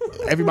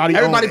 Everybody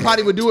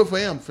Probably would do it for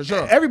him for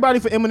sure. Everybody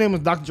for Eminem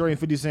was Dr. Dre and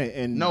 50 Cent.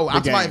 And No, the I'm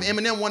talking about Game.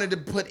 if Eminem wanted to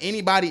put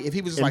anybody, if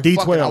he was just And like,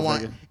 fuck it, I D12,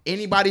 want nigga.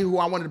 anybody who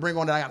I wanted to bring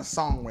on that I got a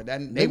song with, that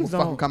they Niggas would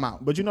fucking don't- come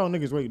out. But you know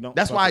niggas really don't.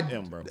 That's fuck why. with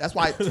them, bro. That's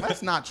why.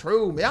 That's not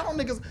true, man. I don't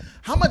niggas.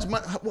 How much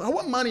money?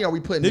 What money are we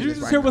putting? Did in you this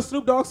just right hear now? what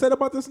Snoop Dogg said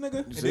about this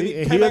nigga? And See, then he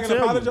and came he'll back and tell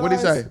you. apologized. What'd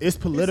he say? It's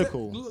He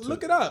political. said,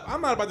 look it up.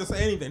 I'm not about to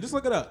say anything. Just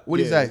look it up. What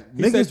do you say?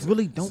 He Niggas said,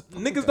 really don't.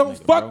 fuck Niggas with don't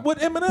that nigga, fuck bro. with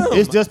Eminem.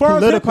 It's just as far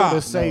as political hip-hop.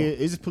 to say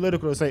it. It's just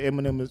political to say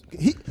Eminem is.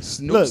 He,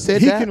 Snoop look,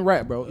 said he that? can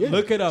rap, bro. Yeah.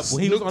 Look it up.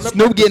 When he was on the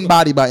Snoop getting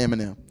bodied by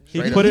Eminem. He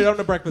Straight put up. it on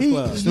the Breakfast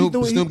Club. Snoop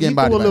threw getting a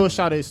bodied by little him.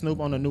 shot at Snoop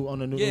on the new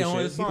Yeah, on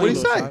shit. his song. What'd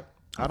he threw a say? shot.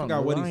 I don't forgot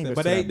know what I he ain't said,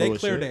 but listen to they that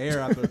cleared the bullshit.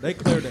 air out there. They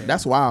cleared it.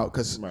 That's wild,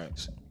 cause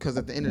Right.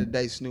 at the end of the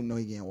day, Snoop know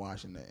he getting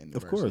washed in the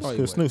Of verse. course, Oh, he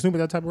because would. Snoop is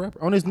that type of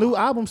rapper. On his new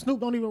album, Snoop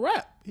don't even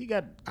rap. He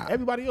got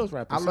everybody else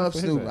rapping. I except love for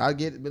his Snoop. ass. I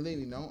get it. Believe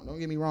me, don't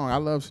get me wrong. I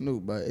love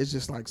Snoop, but it's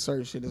just like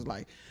certain shit is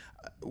like,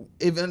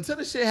 if until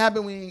the shit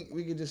happened,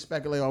 we could just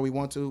speculate all we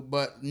want to.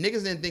 But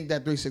niggas didn't think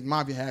that 3 6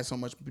 Mafia had so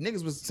much.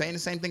 Niggas was saying the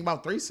same thing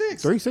about 3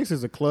 6. 3 6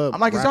 is a club. I'm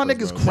like, is y'all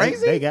rappers, niggas bro.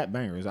 crazy? They got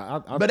bangers.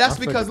 But that's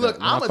because look,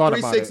 I'm a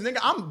 3-6 nigga. nigga.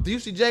 I'm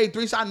Juicy J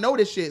 3. I know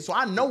this shit, so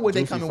I know what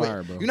they Juicy coming fire,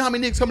 with. bro. You know how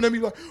many niggas coming at me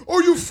like,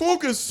 "Are you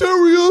fucking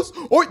serious?"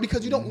 Or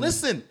because you don't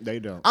listen. They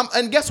don't.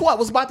 And guess what?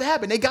 What's about to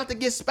happen? They got to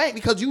get spanked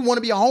because you want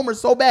to be a homer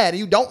so bad and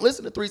you don't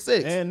listen to 3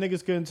 6. And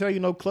niggas couldn't tell you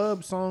no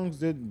club songs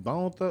that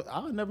Bone Thugs.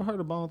 I never heard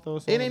of Bone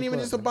Thugs. It ain't even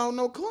just about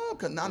no club.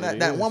 Cause now Yeah, it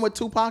that is. one with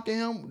Tupac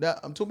and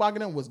him, Tupac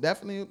and them was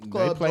definitely a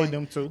club. played joint.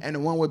 them too. And the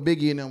one with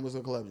Biggie and them was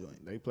a club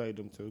joint. They played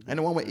them too. And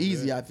the one with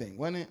Easy, I think,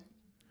 wasn't it?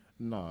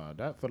 Nah,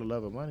 that For the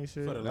Love of Money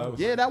shit. For the that love was-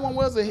 Yeah, that one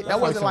was a. That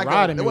like wasn't some like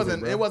riding it music,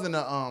 wasn't. bro. It wasn't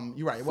a.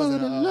 You're right. It For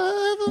wasn't the a.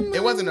 love of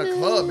It wasn't a money.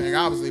 club, man.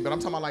 Obviously, but I'm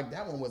talking about like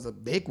that one was a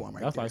big one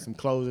right That's there. like some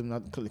closing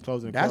That club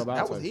was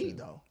outside heat shit.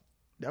 though.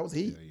 That was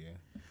heat. Yeah.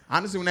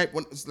 Honestly, that's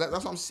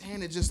what I'm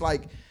saying. It's just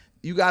like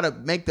you gotta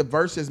make the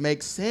verses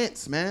make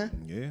sense,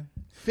 man. Yeah.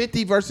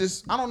 50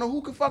 versus I don't know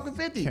who could fuck with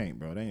 50. Can't,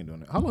 bro. They ain't doing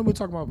that. How long we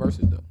talking about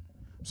verses though?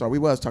 So we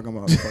was talking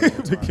about.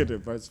 To get the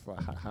verse for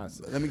hot.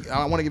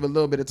 I want to give a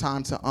little bit of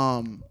time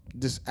to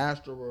this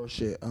Astroworld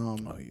shit. Oh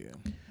yeah.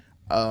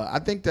 I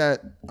think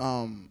that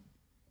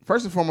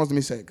first and foremost, let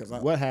me say because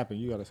What happened?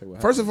 You gotta say what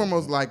happened. first and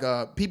foremost, like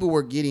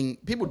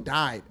people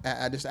died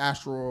at this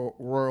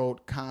Astroworld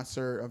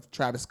concert of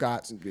Travis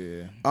Scott's.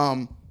 Yeah.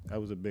 That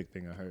was a big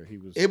thing I heard. He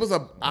was.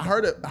 I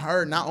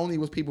heard not only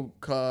was people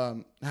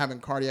having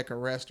cardiac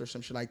arrest or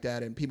some shit like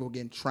that, and people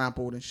getting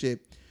trampled and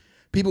shit.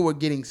 People were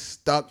getting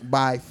stuck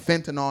by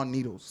fentanyl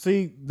needles.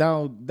 See,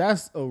 now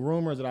that's a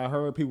rumor that I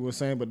heard people were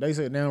saying, but they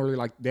said they don't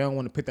really they don't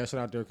want to put that shit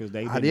out there because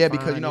they didn't Yeah, find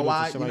because you know needles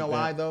why? and shit You know like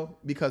why that. though?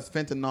 Because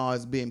fentanyl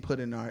is being put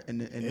in our It's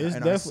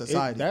our definitely-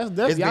 society. that's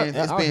definitely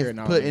it's out being here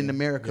now, put man. in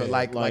America Yeah.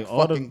 like Like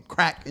all the- fucking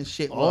crack and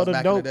shit All was the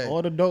back dope, in the day.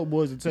 all the dope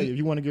boys will tell you if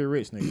you want to get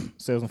rich, nigga,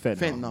 sell some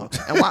fentanyl.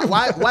 Fentanyl.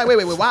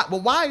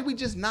 And why are we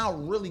just now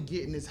really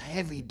getting this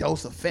heavy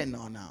dose of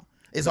fentanyl now?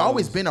 It's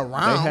always been They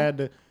around. had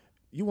the.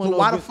 You want So to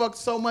why the fuck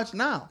so much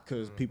now?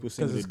 Because people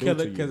say Because it it's do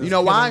killing- to 'cause you. You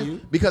know why? killing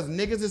you. Because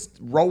niggas is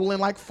rolling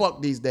like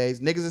fuck these days.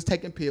 Niggas is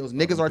taking pills.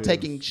 Niggas are pills.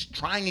 taking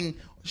trying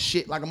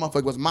shit like a motherfucker.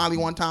 It was Molly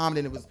one time,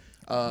 then it was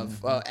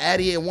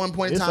Addy at one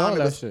point in It's time. all It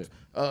that was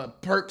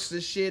shit. Perks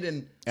and shit.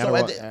 And so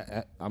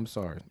Adderall, I'm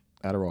sorry.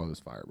 Adderall is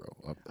fire,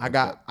 bro. I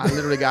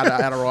literally got an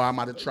Adderall. I'm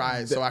about to try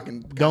it so I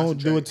can Don't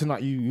do it concentrate.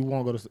 tonight. You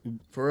won't go to.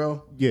 For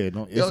real. Yeah,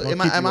 don't. It's Yo, gonna am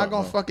keep I you up,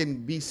 gonna bro.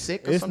 fucking be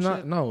sick or It's some not.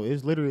 shit? No,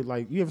 it's literally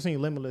like you ever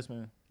seen Limitless,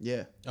 man?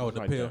 Yeah. Oh, the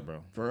Like pill. that, bro.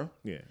 For real.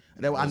 Yeah.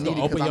 That I It's need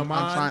gonna it open because your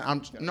mind?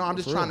 I'm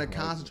just For trying to real,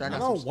 concentrate. I got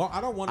don't some- want. I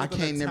don't want I nothing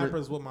can't that never-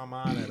 tampers with my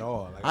mind at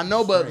all. Like, I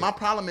know, but straight. my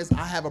problem is I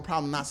have a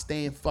problem not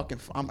staying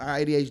fucking. I'm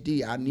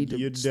ADHD. I need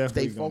You're to stay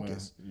definitely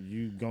focused.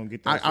 You gonna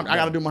get I that.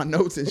 got to do my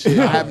notes and shit.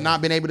 I have not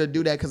been able to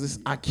do that because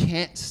I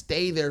can't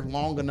stay there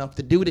long enough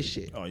to do this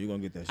shit. Oh, you gonna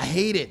get that. I Shit.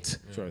 hate it.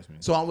 Trust me.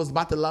 So I was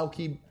about to low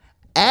key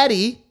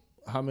Addy.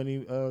 How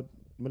many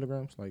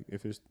milligrams? Like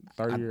if it's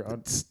 30 or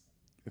under?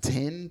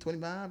 10,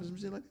 25 or some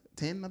shit like that.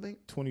 10, I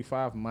think.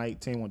 25 might,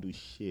 10 won't do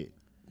shit.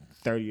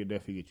 30 will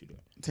definitely get you there.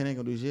 10 ain't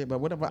gonna do shit. But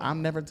what if I've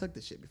never took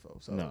this shit before?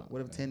 So No.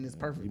 what if 10 is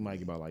perfect? You might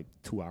get about like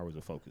 2 hours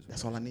of focus.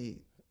 That's all I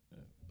need.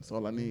 That's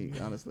all I need,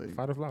 honestly.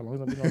 Fight or fly, as long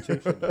as I be no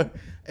chick shit. Bro.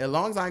 As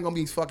long as I ain't gonna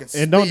be fucking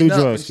And don't do speeding up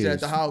drugs, and shit at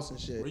kids. the house and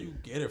shit. Where you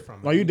get it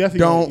from? No, you definitely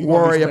Don't you gonna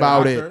be worry straight.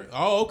 about it.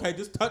 Oh, okay.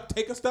 Just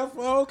take a stuff.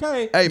 Oh,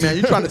 okay. Hey man,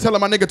 you trying to tell him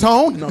my nigga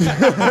Tone? No,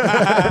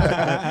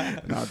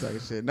 no, I'm talking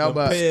shit. No,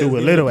 but Do a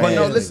little but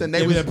no, ass. listen, they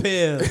Give me was the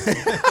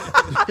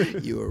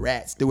pills. you a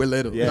rat, Stuart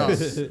Little.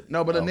 Yes.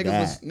 No, but the Oh,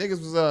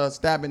 niggas was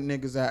stabbing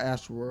niggas at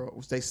Astroworld,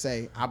 which they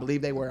say. I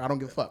believe they were. I don't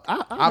give a fuck.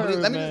 I believe.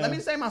 heard, Let man. me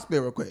say my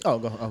spiel real quick. Oh,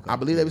 go okay. I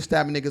believe they were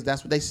stabbing niggas.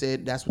 That's what they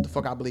said. That's what the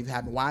fuck I believe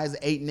happened. Why is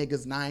 8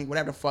 niggas, 9,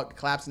 whatever the fuck,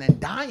 collapsing and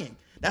dying?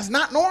 That's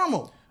not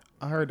normal.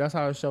 I heard that's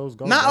how the shows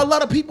go. Not bro. a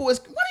lot of people is.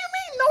 What do you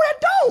mean? No,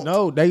 that don't.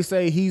 No, they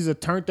say he's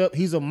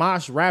a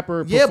mosh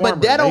rapper. Yeah, performer.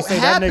 but that They don't say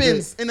that nigga-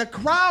 happens in a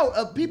crowd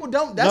of people.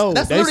 Don't. That's No,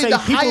 that's they literally say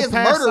the people highest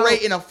pass murder out.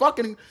 rate in a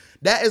fucking.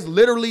 That is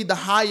literally the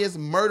highest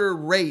murder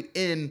rate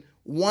in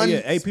one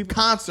Yeah, hey, people-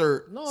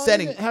 concert No,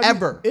 setting nigga, have you-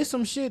 ever. It's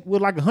some shit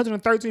with like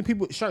 113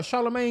 people.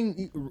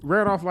 Charlemagne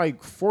read off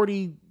like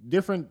 40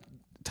 different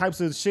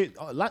types of shit.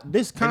 Like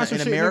this concert in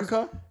shit,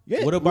 America? niggas-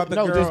 Yeah. What about the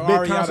no, girl just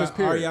big concerts,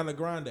 period. Ariana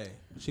Grande?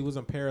 She was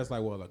in Paris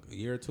like what, like a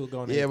year or two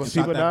ago. And Yeah, they but shot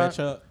people that died. bitch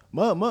up.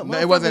 No,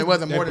 it wasn't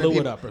They more than blew it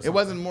people. up or It something.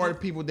 wasn't more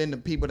people than the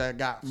people that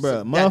got Bruh,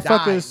 that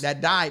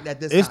motherfuckers- died at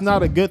this. It's concert.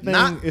 not a good thing,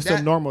 Not it's a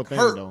that normal thing,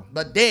 hurt, though.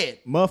 But dead.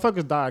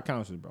 Motherfuckers die at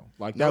concerts, bro.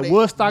 Like No, that they-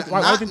 Woodstock.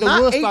 Like I not- think the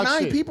not Woodstock 8,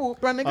 9 shit. people,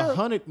 bro, nigga.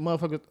 100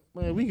 motherfuckers.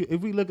 Man,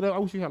 if we look it up, I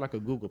wish you had like a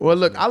Google. Well,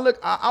 look, picture.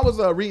 I was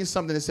reading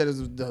something that said it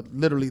was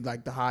literally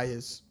like the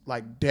highest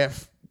like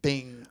death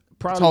thing.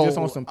 Probably toll just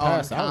on some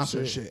pass out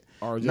concert shit.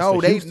 Or just No,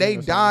 for they Houston they or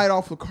something. died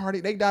off of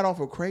They died off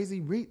of crazy.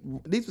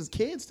 These was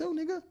kids too,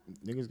 nigga.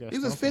 Niggas got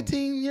These was stumped on.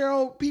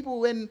 15-year-old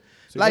people and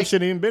See, like they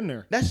shouldn't even been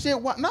there. that shit.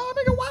 What? No,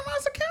 nigga, why not?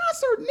 It's a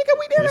concert, nigga.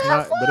 We there to It's have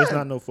not, fun.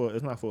 but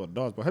it's not for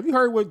adults. But have you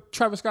heard what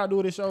Travis Scott do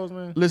with his shows,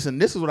 man? Listen,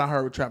 this is what I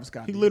heard with Travis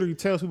Scott. He did. literally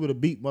tells people to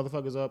beat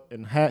motherfuckers up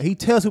and he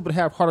tells people to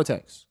have heart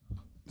attacks.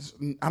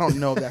 I don't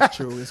know if that's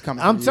true. It's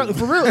coming. I'm from telling you.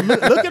 for real.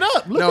 Look it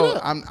up. Look No, it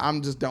up.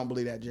 I'm just don't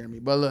believe that, Jeremy.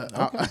 But look,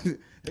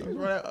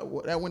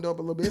 that window up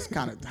a little bit. It's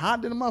kind of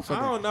hot than a motherfucker.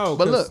 I don't know.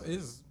 But 'cause look,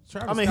 it's,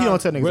 Travis I mean, Scott he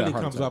don't tell niggas really that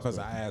heart comes attacks, off as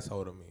an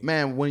asshole to me.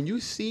 man, when you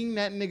seen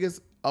that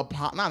nigga's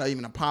not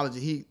even apology,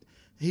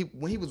 he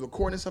when he was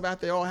recording stuff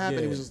after it all happened,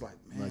 he Yeah. was just like,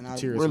 man, the I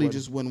tears really sweating.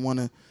 just wouldn't want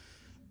to.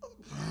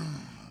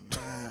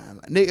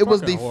 It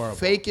was the Fucking horrible.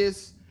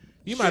 fakest.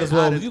 You might shit as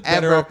well- I'd have you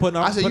better ever- off putting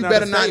out- I said you putting out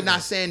better a not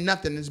statement. saying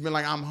nothing. It's been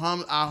like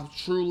I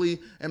truly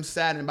am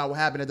saddened about what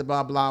happened at the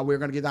blah blah. We're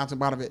gonna get down to the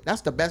bottom of it.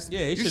 That's the best. Yeah,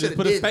 he you should've should've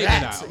put a did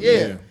statement that. out. Yeah.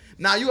 Yeah.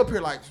 Now you up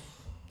here like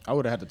I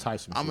would have had to type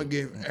some I'm gonna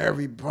shit. give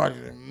everybody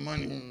their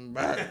money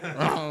back.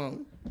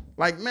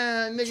 Like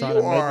man, nigga, Trying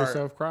you to make are.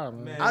 yourself cry,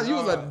 man. Man. You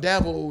was a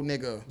devil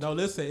nigga. No,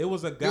 listen, it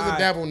was a You guy. was a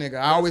devil nigga.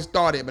 I always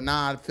thought it, but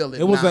now I feel it.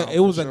 It was now, a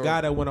for sure.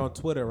 guy that went on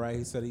Twitter, right?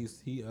 He said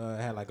he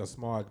had like a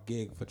small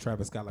gig for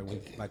Travis Scott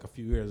like a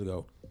few years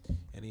ago,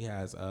 and he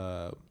has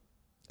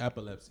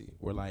epilepsy,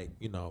 where like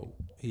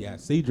he had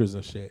seizures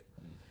and shit.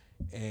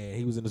 And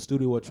he was in the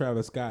studio with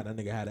Travis Scott. That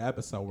nigga had an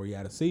episode where he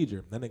had a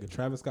seizure. That nigga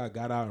Travis Scott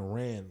got out and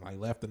ran, like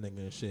left the nigga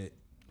and shit.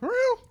 For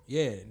real?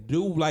 Yeah,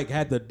 dude, like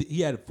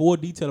he had full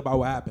detail about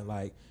what happened.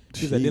 Like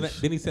he said,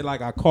 then he said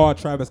like I called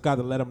Travis Scott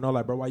to let him know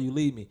like, bro, why you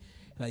leave me?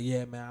 Like,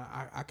 yeah, man,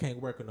 I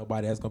can't work with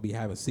nobody that's gonna be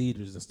having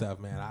seizures and stuff,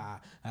 man.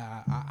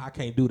 I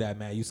can't do that,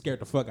 man. You scared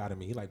the fuck out of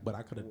me. He like, but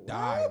I could have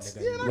died, What? nigga.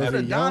 Yeah, You I left could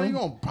have he died. You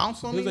young? gonna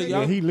bounce on He me? was a nigga?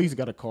 Yeah, he at least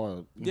got a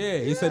call. Yeah,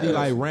 he said he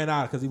like ran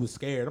out because he was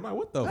scared. I'm like,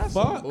 what the That's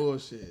some fuck?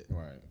 bullshit.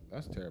 Right.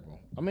 That's terrible.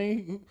 I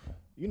mean,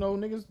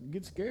 niggas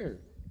get scared.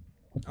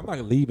 I'm not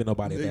leaving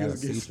nobody that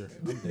has a Niggas get- seizure.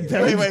 I'm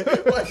dead. Wait.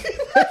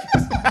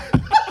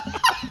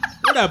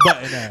 Where that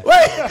button at?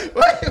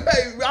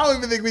 Wait. I don't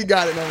even think we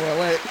got it no more.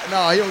 Wait.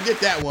 No, you don't get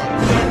that one.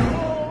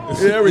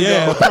 There we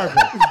Yeah, go.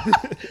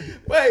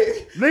 perfect.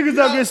 Wait. Niggas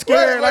don't get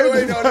scared. Wait, Like,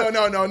 wait, what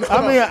no. the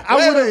I mean,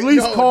 I would at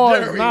least call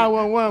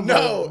 911.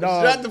 No,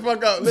 dog. shut the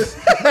fuck up.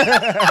 Listen.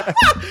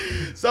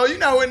 So you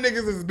know when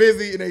niggas is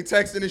busy and they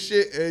texting and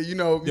shit, and you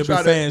They try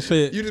be saying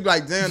shit. You just be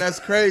like, damn, that's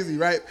crazy,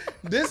 right?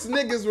 This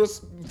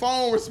nigga's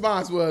phone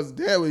response was,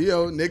 damn,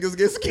 niggas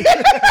get scared.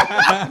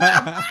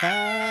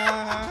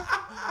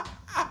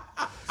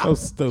 So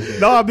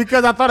stupid. No,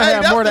 because I thought I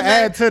had that's more to the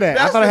add name- to that.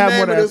 I That's thought I the had name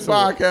more to of add this to it.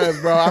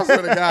 podcast, bro. I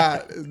swear to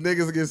God,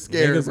 niggas get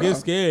scared. Niggas bro. get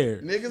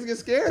scared. Niggas get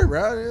scared,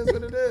 bro. It is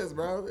what it is,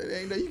 bro. It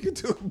ain't nothing you can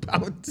do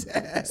about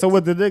that. So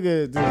what the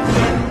nigga do?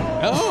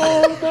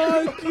 Oh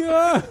my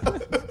god.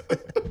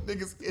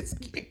 Niggas get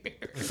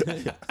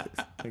scared.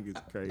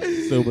 Niggas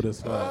crazy. Stupid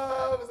as fuck.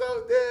 Oh, I'm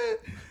so dead.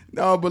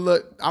 No, but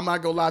look, I'm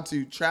not gonna lie to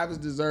you. Travis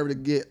deserved to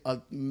get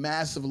a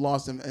massive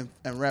loss in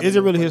revenue. Is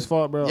it really his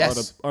fault, bro?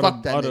 Yes. Or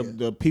Fuck that the, nigga.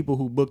 the people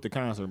who booked the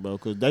concert, bro?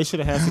 Because they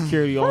should have had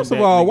security on. First of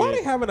that all, nigga. why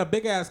they having a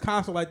big ass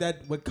concert like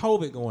that with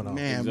COVID going on?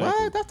 Man, Exactly.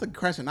 what? That's the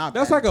question I've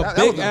That's had. like a That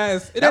big was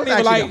ass. It that ain't was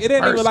even like actually it the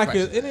ain't even first like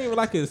question. it ain't even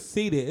like it's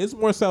seated. It's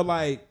more so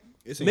like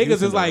It's in Niggas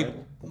Houston, is though, like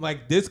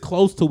right? this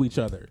close to each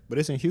other. But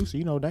it's in Houston.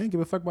 You know, they didn't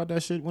give a fuck about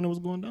that shit when it was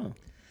going down.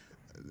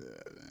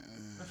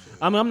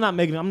 I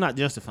mean, I'm not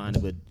justifying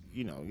it, but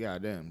you know,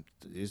 goddamn,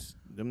 it's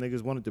them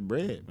niggas wanted the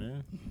bread,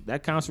 man.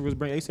 That concert was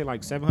bread. They say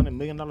like $700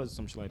 million or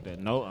some shit like that.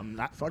 No, I'm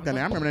not. Fuck that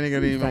nigga. I remember that nigga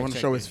didn't even Fact want to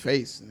check show it. his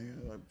face.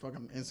 Nigga, like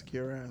fucking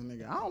insecure ass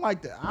nigga. I don't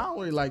like that. I don't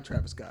really like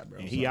Travis Scott, bro.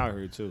 And he out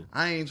here too.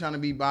 I ain't trying to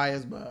be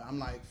biased, but I'm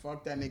like,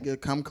 fuck that nigga.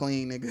 Come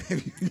clean, nigga.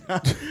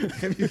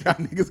 if you got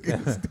niggas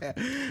getting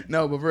stabbed.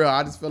 No, but for real,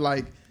 I just feel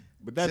like.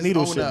 But that just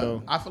needle own shit up.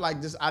 though. I feel like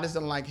I just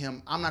didn't like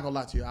him. I'm not gonna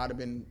lie to you. I'd have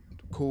been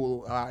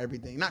cool about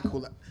everything.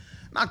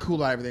 Not cool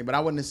about everything, but I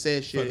wouldn't have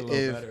said shit a little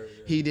if better,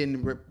 yeah. he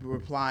didn't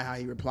reply how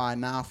he replied.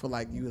 Now I feel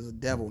like you was a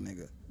devil,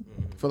 nigga.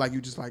 I feel like you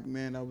just like,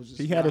 man, that was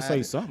just. He had what to I say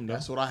to- something, though.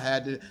 That's what I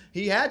had to.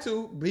 He had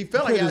to. He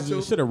felt like he had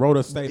to. Should have wrote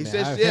a statement. He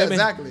said, Him yeah, and-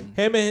 exactly.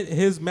 Him and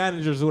his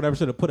managers or whatever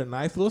should have put a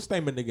nice little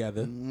statement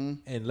together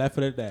and left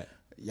it at that.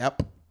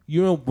 Yep.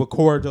 You don't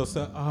record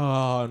yourself.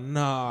 Oh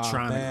no,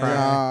 Trying to man.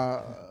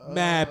 cry.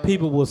 Mad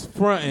people was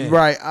fronting.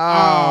 Right.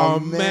 Oh,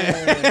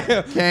 man.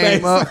 man.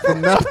 Came up for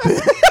nothing.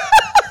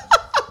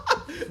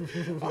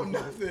 I'm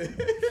nothing.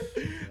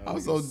 I'm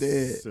so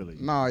dead. Silly.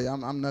 No, yeah,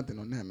 I'm nothing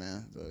on that,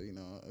 man. So, you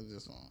know, it's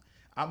just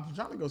I'm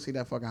trying to go see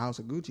that fucking House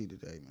of Gucci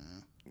today,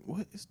 man.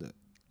 What is that?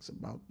 It's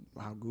about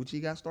how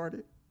Gucci got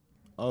started.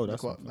 Oh,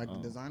 that's Like the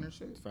designer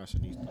shit.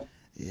 fashionista.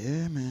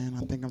 Yeah, man.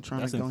 I think I'm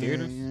trying That's to in go ahead.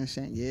 theaters? You know what I'm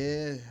saying?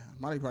 Yeah.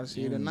 Might probably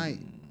see it tonight.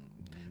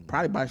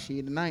 Probably buy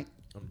shit tonight.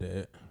 I'm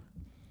dead.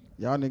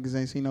 Y'all niggas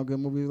ain't seen no good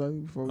movies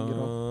lately before we get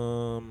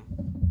off.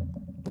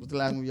 What's the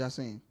last movie y'all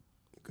seen?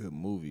 Good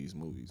movies.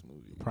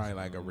 Probably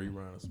like a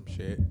rerun or some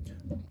shit.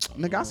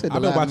 Nigga, I said the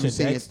I've been last movie watching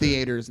seen in Dexter.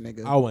 theaters,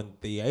 nigga. Oh, in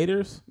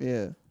theaters?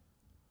 Yeah.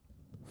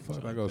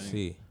 Fuck, I go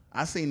see.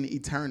 I seen the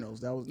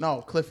Eternals. That was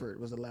Clifford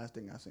was the last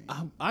thing I seen.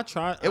 I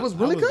tried. It was I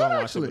really was good, gonna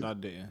watch actually. It, but I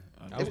didn't.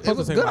 I was It supposed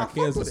was to good. take I my fuck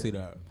kids to with see it.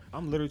 that.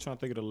 I'm literally trying to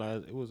think of the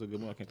last. It was a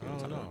good one. I can't think of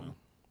the title right now.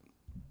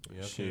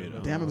 Yeah,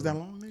 Shit, Damn, it was that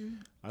long, nigga.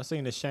 I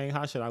seen the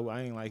Shanghai shit. I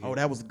ain't like it. Oh,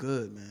 that was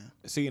good, man.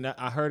 See, and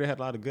I heard it had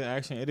a lot of good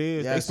action. It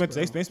is. Yes, they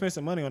bro. spent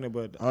some money on it,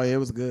 but Oh yeah, it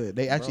was good.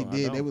 They actually I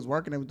did. They don't. was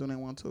working. They was doing that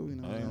one too. You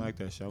know. I didn't like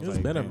that shit. I was It's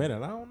like, been a damn.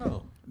 minute. I don't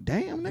know.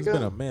 Damn, It's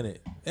been a nigga.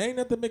 minute. Ain't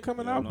nothing been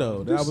coming out no.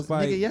 though. That I was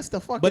like, nigga, yes, the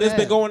fuck. but it it's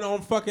been has. going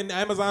on fucking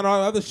Amazon and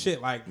all other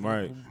shit. Like,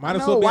 Right. might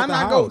as No, well be why at the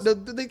not house. go?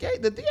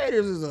 The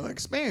theaters is an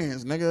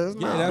experience, nigga.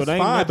 It's Yeah, not. that's But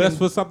ain't fine. But that's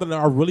nothing- for something that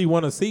I really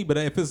want to see. But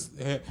if it's,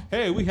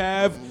 hey, we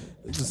have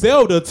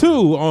Zelda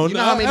 2 on You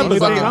know how many Amazon.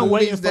 fucking I'm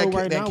waiting movies for that,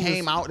 right that now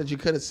came was- out that you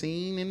could have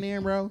seen in there,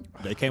 bro?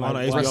 They came out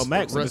on Like, HBO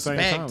Max at the same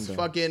Respect, time. though.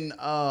 fucking.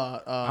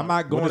 I'm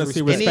not going What to is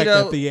see Respect? Respect Any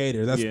in of-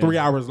 theaters. That's Yeah. 3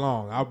 hours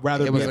long. I'd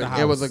rather It be was at the a- house.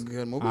 it was a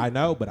good movie. I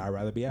know, but I'd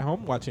rather be at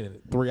home watching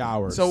it 3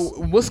 hours. So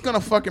what's gonna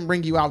fucking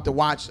bring you out to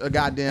watch a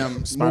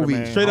goddamn Spider-Man.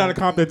 movie? straight out of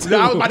Compton 2.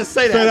 I was about to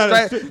say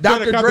that. Straight,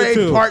 Dr.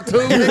 Dre Part 2.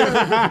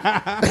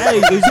 nigga. Hey,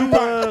 is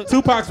you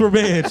Tupac's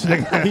Revenge.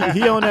 nigga.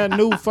 he on that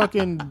new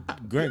fucking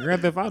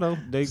Grand Theft Auto?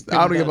 I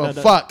don't give a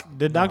fuck.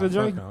 Did Dr.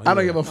 Dre? Fuck no. I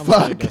don't give a I'm gonna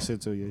fuck. take that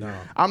shit to you. Yeah.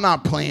 I'm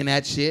not playing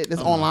that shit.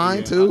 It's online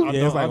yeah. too. I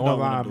Yeah, it's don't- like I don't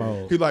wanna online do it.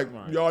 mode. He like,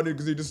 y'all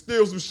niggas need to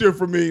steal some shit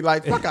from me.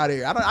 Like, fuck out of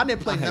here. I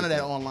didn't play none of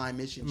that online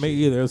mission Me shit.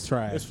 either. It's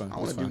trash. It's fine. I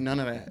want to do none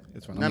of that.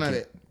 It's fine. None of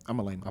that. I'm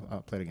a lame.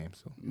 I'll play the game.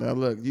 So Now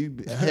look,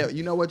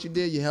 you know what you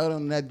did? You held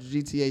on to that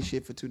GTA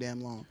shit for too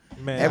damn long.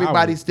 Man,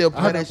 Everybody still I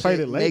play haven't that played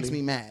shit. it lately. Makes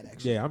me mad.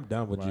 Actually, Yeah, I'm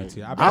done with Right.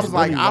 GTA. I was That's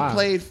like, really I wild.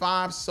 played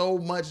 5 so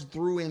much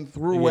through and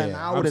through and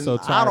Yeah, out, I'm and so I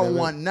tired don't of it.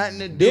 want nothing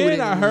to do with it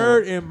Then I anymore.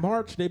 heard in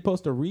March they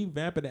supposed to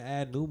revamp it and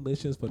add new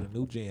missions for the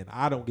new gen.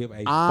 I don't give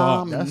a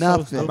fuck. That's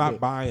nothing. I'm not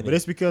buying but it.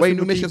 it's because Wait,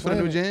 people new keep missions for the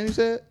new playing it. gen? You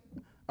said?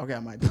 Okay, I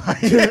might buy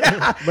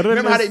it. But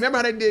remember how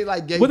they did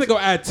like Gay? What they gonna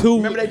add two?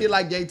 Remember they did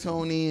like Gay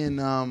Tony and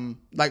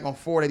like on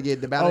 4 they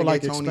did the Battle of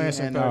like Gay Tony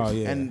expansion and, packs. Oh,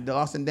 yeah. and the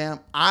Lost and Damned.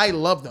 I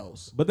love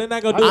those. But they're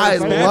not gonna do I an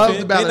love expansion. the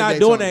They're Battle of not Gay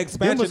doing Tony. an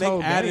expansion. Them was They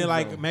whole adding games,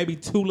 like though. maybe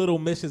 2 little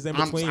missions in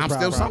I'm between. still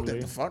probably. something.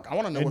 The fuck? I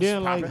want to know And what's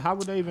then like, popping. how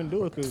would they even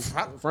do it? Because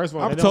first of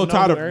all, I'm they so don't know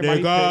tired who of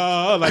everybody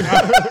nigga. Like,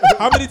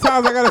 how many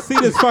times I gotta see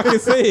this fucking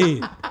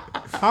scene?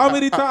 How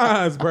many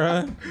times,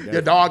 bruh?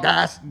 Your dog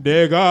ass.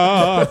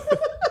 Nigga.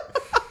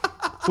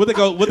 What they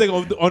go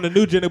on the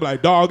new gen? They be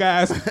like dog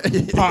ass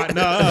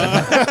partner.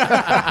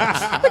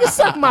 picked.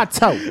 Suck my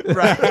toe.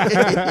 Right.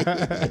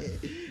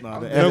 Nah,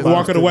 They're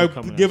walking away,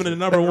 giving the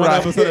number 1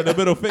 Right. episode of the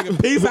middle finger.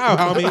 Peace out,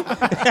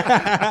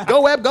 homie.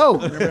 Go web go.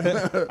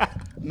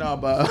 No,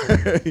 but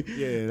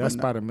Yeah, that's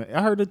Spider-Man.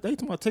 I heard that they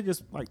took my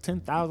tickets like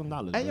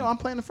 $10,000. hey yo, I'm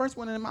playing the first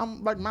one and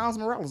I'm like Miles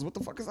Morales. What the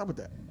fuck is up with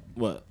that?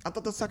 What? I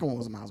thought the second one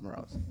was Miles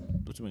Morales.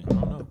 What you mean?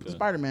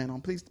 Spider-Man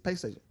on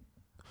PlayStation.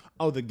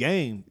 Oh, the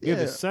game. Yeah, Yeah.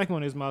 the second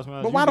one is Miles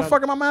Morales. But You why the got-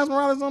 fuck am I Miles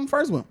Morales on the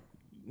first one?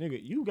 Nigga,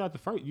 you got the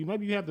first.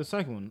 Maybe you have the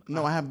second one.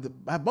 No, I have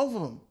both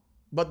of them.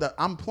 But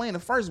I'm playing the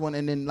first one,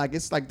 and then like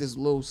it's like this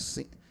little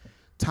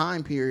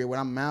time period where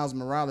I'm Miles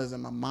Morales,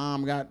 and my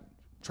mom got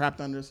trapped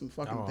under some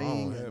fucking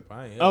thing.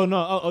 and Oh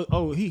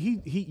no!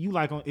 He you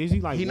like on? Is he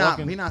like he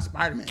walking? not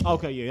Spider-Man.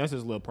 Okay, yeah, that's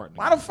his little part.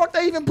 Why the fuck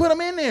they even put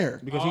him in there?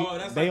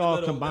 Because they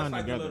all combined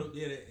together.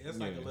 That's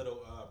like a little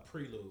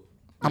prelude.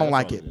 I don't that's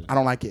like all it. it is. I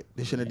don't like it.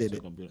 They shouldn't have did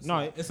it. No,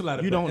 It's a lot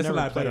of you don't it's a never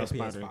lot play better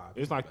that on spider. PS5.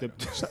 It's like the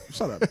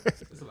Shut up.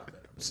 It's a lot better.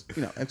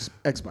 You know,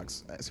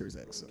 Xbox Series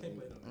X. So.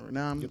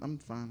 Now I'm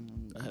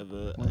fine. I have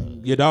a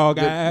Your dog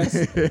ass.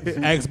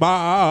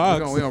 Xbox.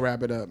 We're gonna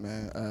wrap it up,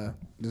 man.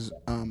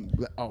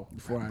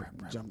 Before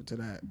I jump into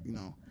that,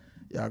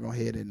 y'all go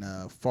ahead and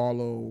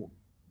follow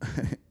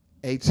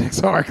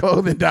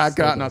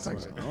HXRclothing.com. No, sorry.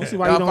 I don't see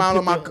why you Y'all don't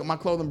follow put my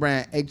clothing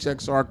brand,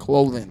 HXR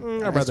Clothing.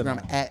 on I'd rather Instagram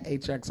not. at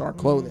HXR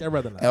Clothing. I'd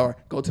rather not. Or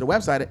go to the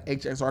website at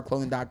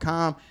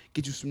HXRclothing.com.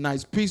 Get you some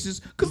nice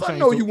pieces. Because You I changed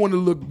know the- you want to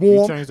look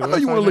warm. changed the I know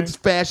you want to website look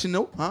name?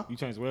 fashionable. Huh? You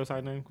changed the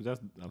website name because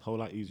that's a whole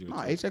lot easier. No,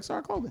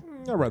 HXR Clothing.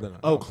 I'd rather not.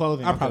 Oh,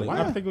 clothing. I probably Why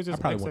would. I think it was just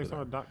I probably would do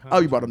that. XXR.com. Oh,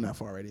 you brought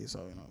enough already.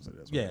 So, so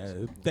that's what it Yeah,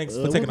 is. thanks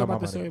What for taking was up I my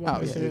about to say money. about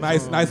Oh, this yeah.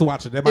 shit? Nice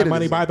watching. Did my It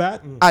money is. buy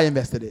that? I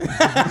invested it.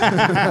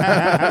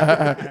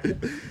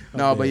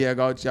 No, but yeah,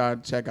 go y'all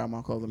check out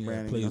my clothing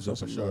brand. please and do, show for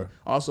some sure. love.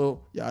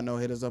 Also, y'all know,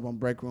 hit us up on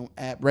Break Room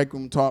at Break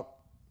Room Talk.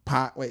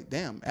 At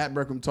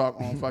Break Room Talk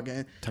on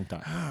fucking. Tongue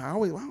tie. I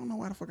don't know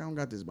why the fuck I don't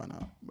got this by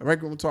now.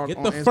 Break Room Talk Get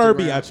on the Instagram.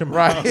 Furby out your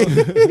mouth.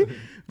 Right.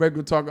 Break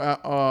Room Talk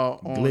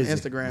on Glizzy.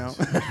 Instagram.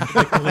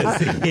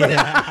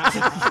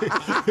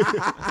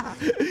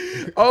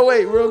 Oh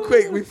wait, real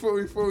quick before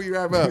we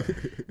wrap up,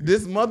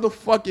 this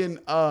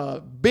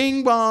motherfucking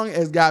Bing Bong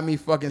has got me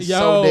fucking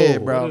so Yo,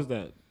 dead, bro. What is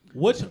that?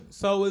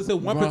 So is it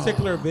one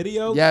particular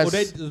video? Yes. Or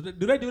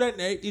do they do that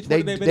in each They,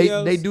 one of their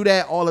videos? they do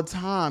that all the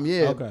time,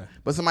 yeah. Okay.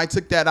 But somebody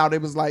took that out.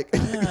 It was like,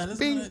 that's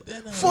Bing, not-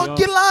 that not- fuck Y'all-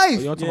 your life.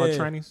 Y'all talking about Yeah.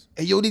 trannies?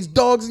 Hey, yo, these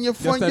dogs in your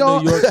front that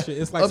yard. New York shit.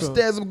 It's like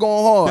upstairs, I'm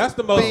going hard. That's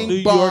the most Bing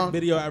New bong. York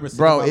video I ever seen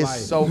Bro, in my it's life.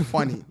 so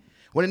funny.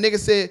 When a nigga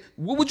said,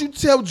 what would you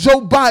tell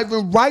Joe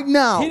Biden right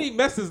now? He didn't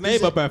mess his name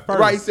said- up at first.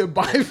 Right, he said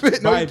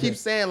Biden. No, he Biden.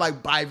 keeps saying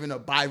like Biden or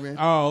Byron.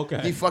 Oh,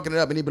 okay. He fucking it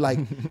up and he be like,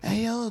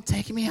 hey, yo,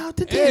 taking me out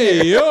to dinner.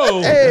 Hey,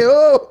 yo. Hey,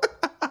 yo.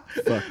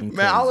 Fucking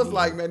Man, I was crazy.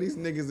 like, man, these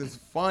niggas is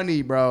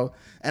funny, bro.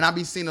 And I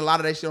be seeing a lot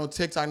of that shit on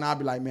TikTok, and I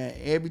be like, man,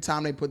 every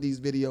time they put these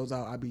videos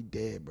out, I be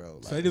dead, bro.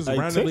 So they Like, just Like,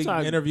 randomly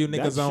TikTok, interview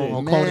that niggas shit.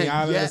 on Man, Coney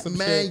Island yeah, or some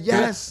man, shit.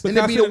 yes. And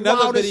Because it be in the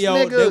another wildest video,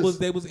 niggas.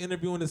 they was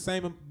interviewing the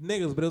same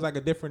niggas, but it was like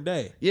a different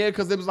day. yeah,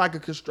 because it was like a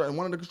construct.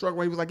 One of the construct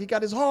where he was like, he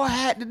got his hard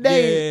hat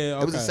today.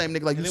 Yeah, It was the okay. same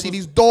nigga. Like, And you it see was-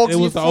 these dogs It in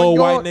your was the front old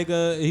yard? white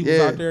nigga. He was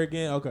Yeah. out there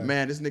again. Okay.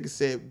 Man, this nigga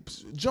said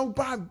Joe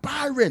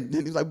Byron. And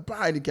he was like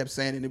Byron. He kept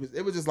saying it.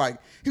 It was just like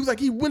he was like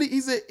he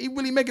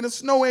really making a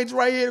snow angel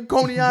right here in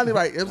Coney Island.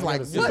 Right. It was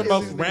like It's what the is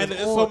most this random.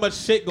 nigga It's on? so much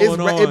shit going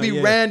on. It'd be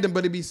yeah. random, but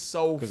it'd be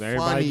so Because funny.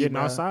 everybody getting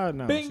bro. outside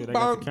now. Bing Shit, they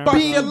bong got the bong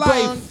camera your out.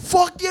 life. Bong,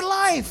 fuck your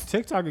life.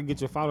 TikTok can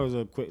get your followers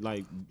up quick.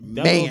 Like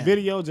that Man. little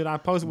video that I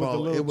posted with the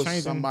Bro, little it was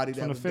changing somebody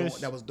from that the was, doing,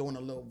 fish. that was doing a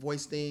little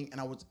voice thing, and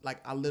I was like,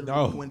 I literally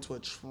No. went into a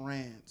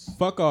trance.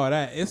 Fuck all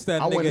that. It's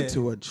that I nigga. went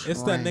into a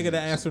It's that nigga that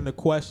trance. answering the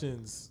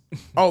questions.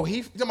 Oh,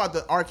 he talking about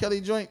the R.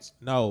 Kelly joints?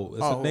 No,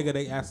 it's Oh. a nigga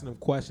they asking him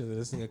questions and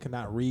this nigga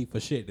cannot read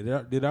for shit.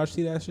 Did I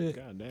see that shit?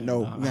 God damn.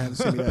 No, nah. you have to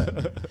send me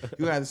that.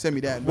 You have to send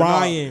me that. But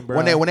Ryan,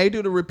 bro. When they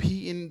do the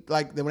repeating,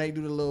 like when they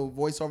do the little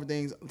voiceover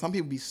things, some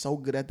people be so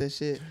good at that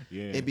shit.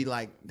 Yeah. It'd be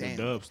like, The damn.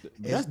 dubs. It's-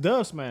 That's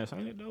Dub Smash,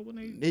 ain't it? Though when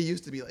they. It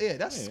used to be, yeah,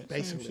 that's Yeah, same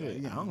basically shit. it,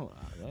 you I don't know.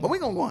 know. But we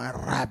gonna go and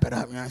wrap it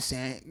up, you know what I'm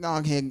saying? Go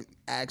ahead and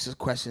ask us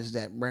questions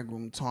at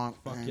breakroomtalk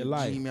at your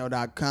life.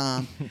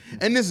 gmail.com.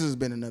 And this has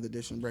been another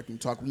edition of Break Room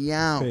Talk. We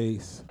out.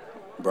 Peace.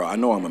 Bro, I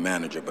know I'm a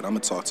manager, but I'm gonna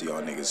talk to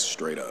y'all niggas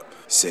straight up.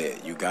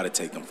 Said, you gotta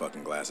take them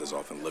fucking glasses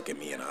off and look at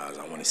me in the eyes.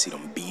 I wanna see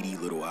them beady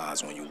little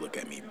eyes when you look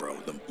at me, bro.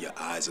 Your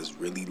eyes is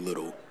really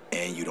little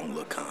and you don't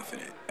look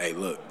confident. Hey,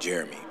 look,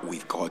 Jeremy,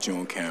 we've caught you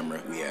on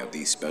camera. We have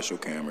these special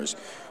cameras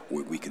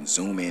where we can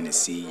zoom in and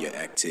see your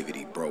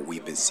activity, bro.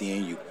 We've been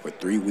seeing you for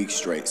 3 weeks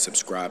straight,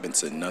 subscribing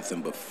to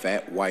nothing but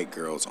fat white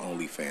girls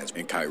OnlyFans.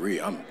 And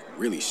Kyrie, I'm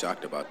really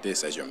shocked about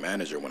this. As your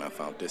manager, when I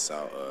found this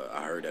out,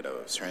 I heard that a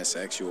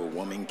transsexual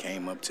woman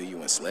came up to you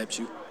and slept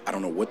you. I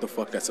don't know what the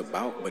fuck that's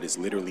about, but it's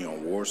literally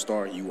on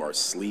Warstar. You are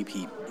asleep.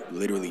 He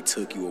literally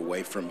took you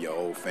away from your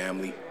whole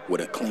family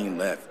with a clean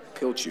left,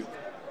 killed you.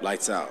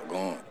 Lights out,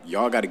 gone.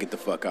 Y'all gotta get the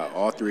fuck out.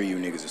 All 3 of you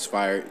niggas is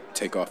fired.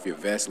 Take off your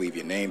vests, leave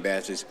your name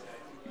badges.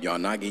 Y'all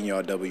not getting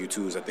y'all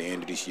W-2s at the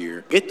end of this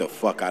year. Get the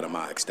fuck out of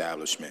my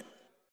establishment.